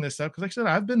doing this stuff. Cause like I said,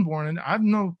 I've been born and I'm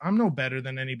no better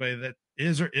than anybody that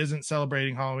is or isn't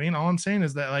celebrating Halloween. All I'm saying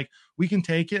is that we can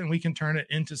take it and we can turn it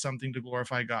into something to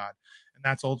glorify God. And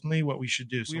that's ultimately what we should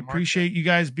do. So we appreciate you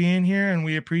guys being here, and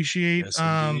we appreciate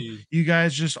you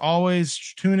guys just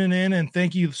always tuning in, and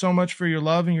thank you so much for your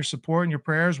love and your support and your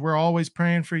prayers. We're always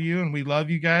praying for you, and we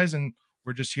love you guys, and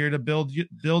we're just here to build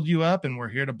you up, and we're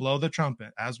here to blow the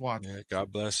trumpet as watchmen. Yeah,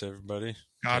 God bless everybody.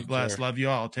 God bless. Love you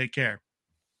all. Take care.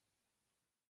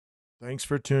 Thanks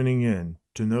for tuning in.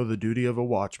 To know the duty of a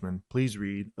watchman, please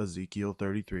read Ezekiel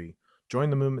 33. Join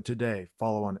the movement today.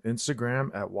 Follow on Instagram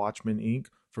at Watchman Inc.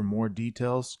 for more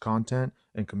details, content,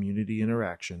 and community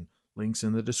interaction. Links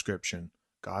in the description.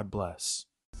 God bless.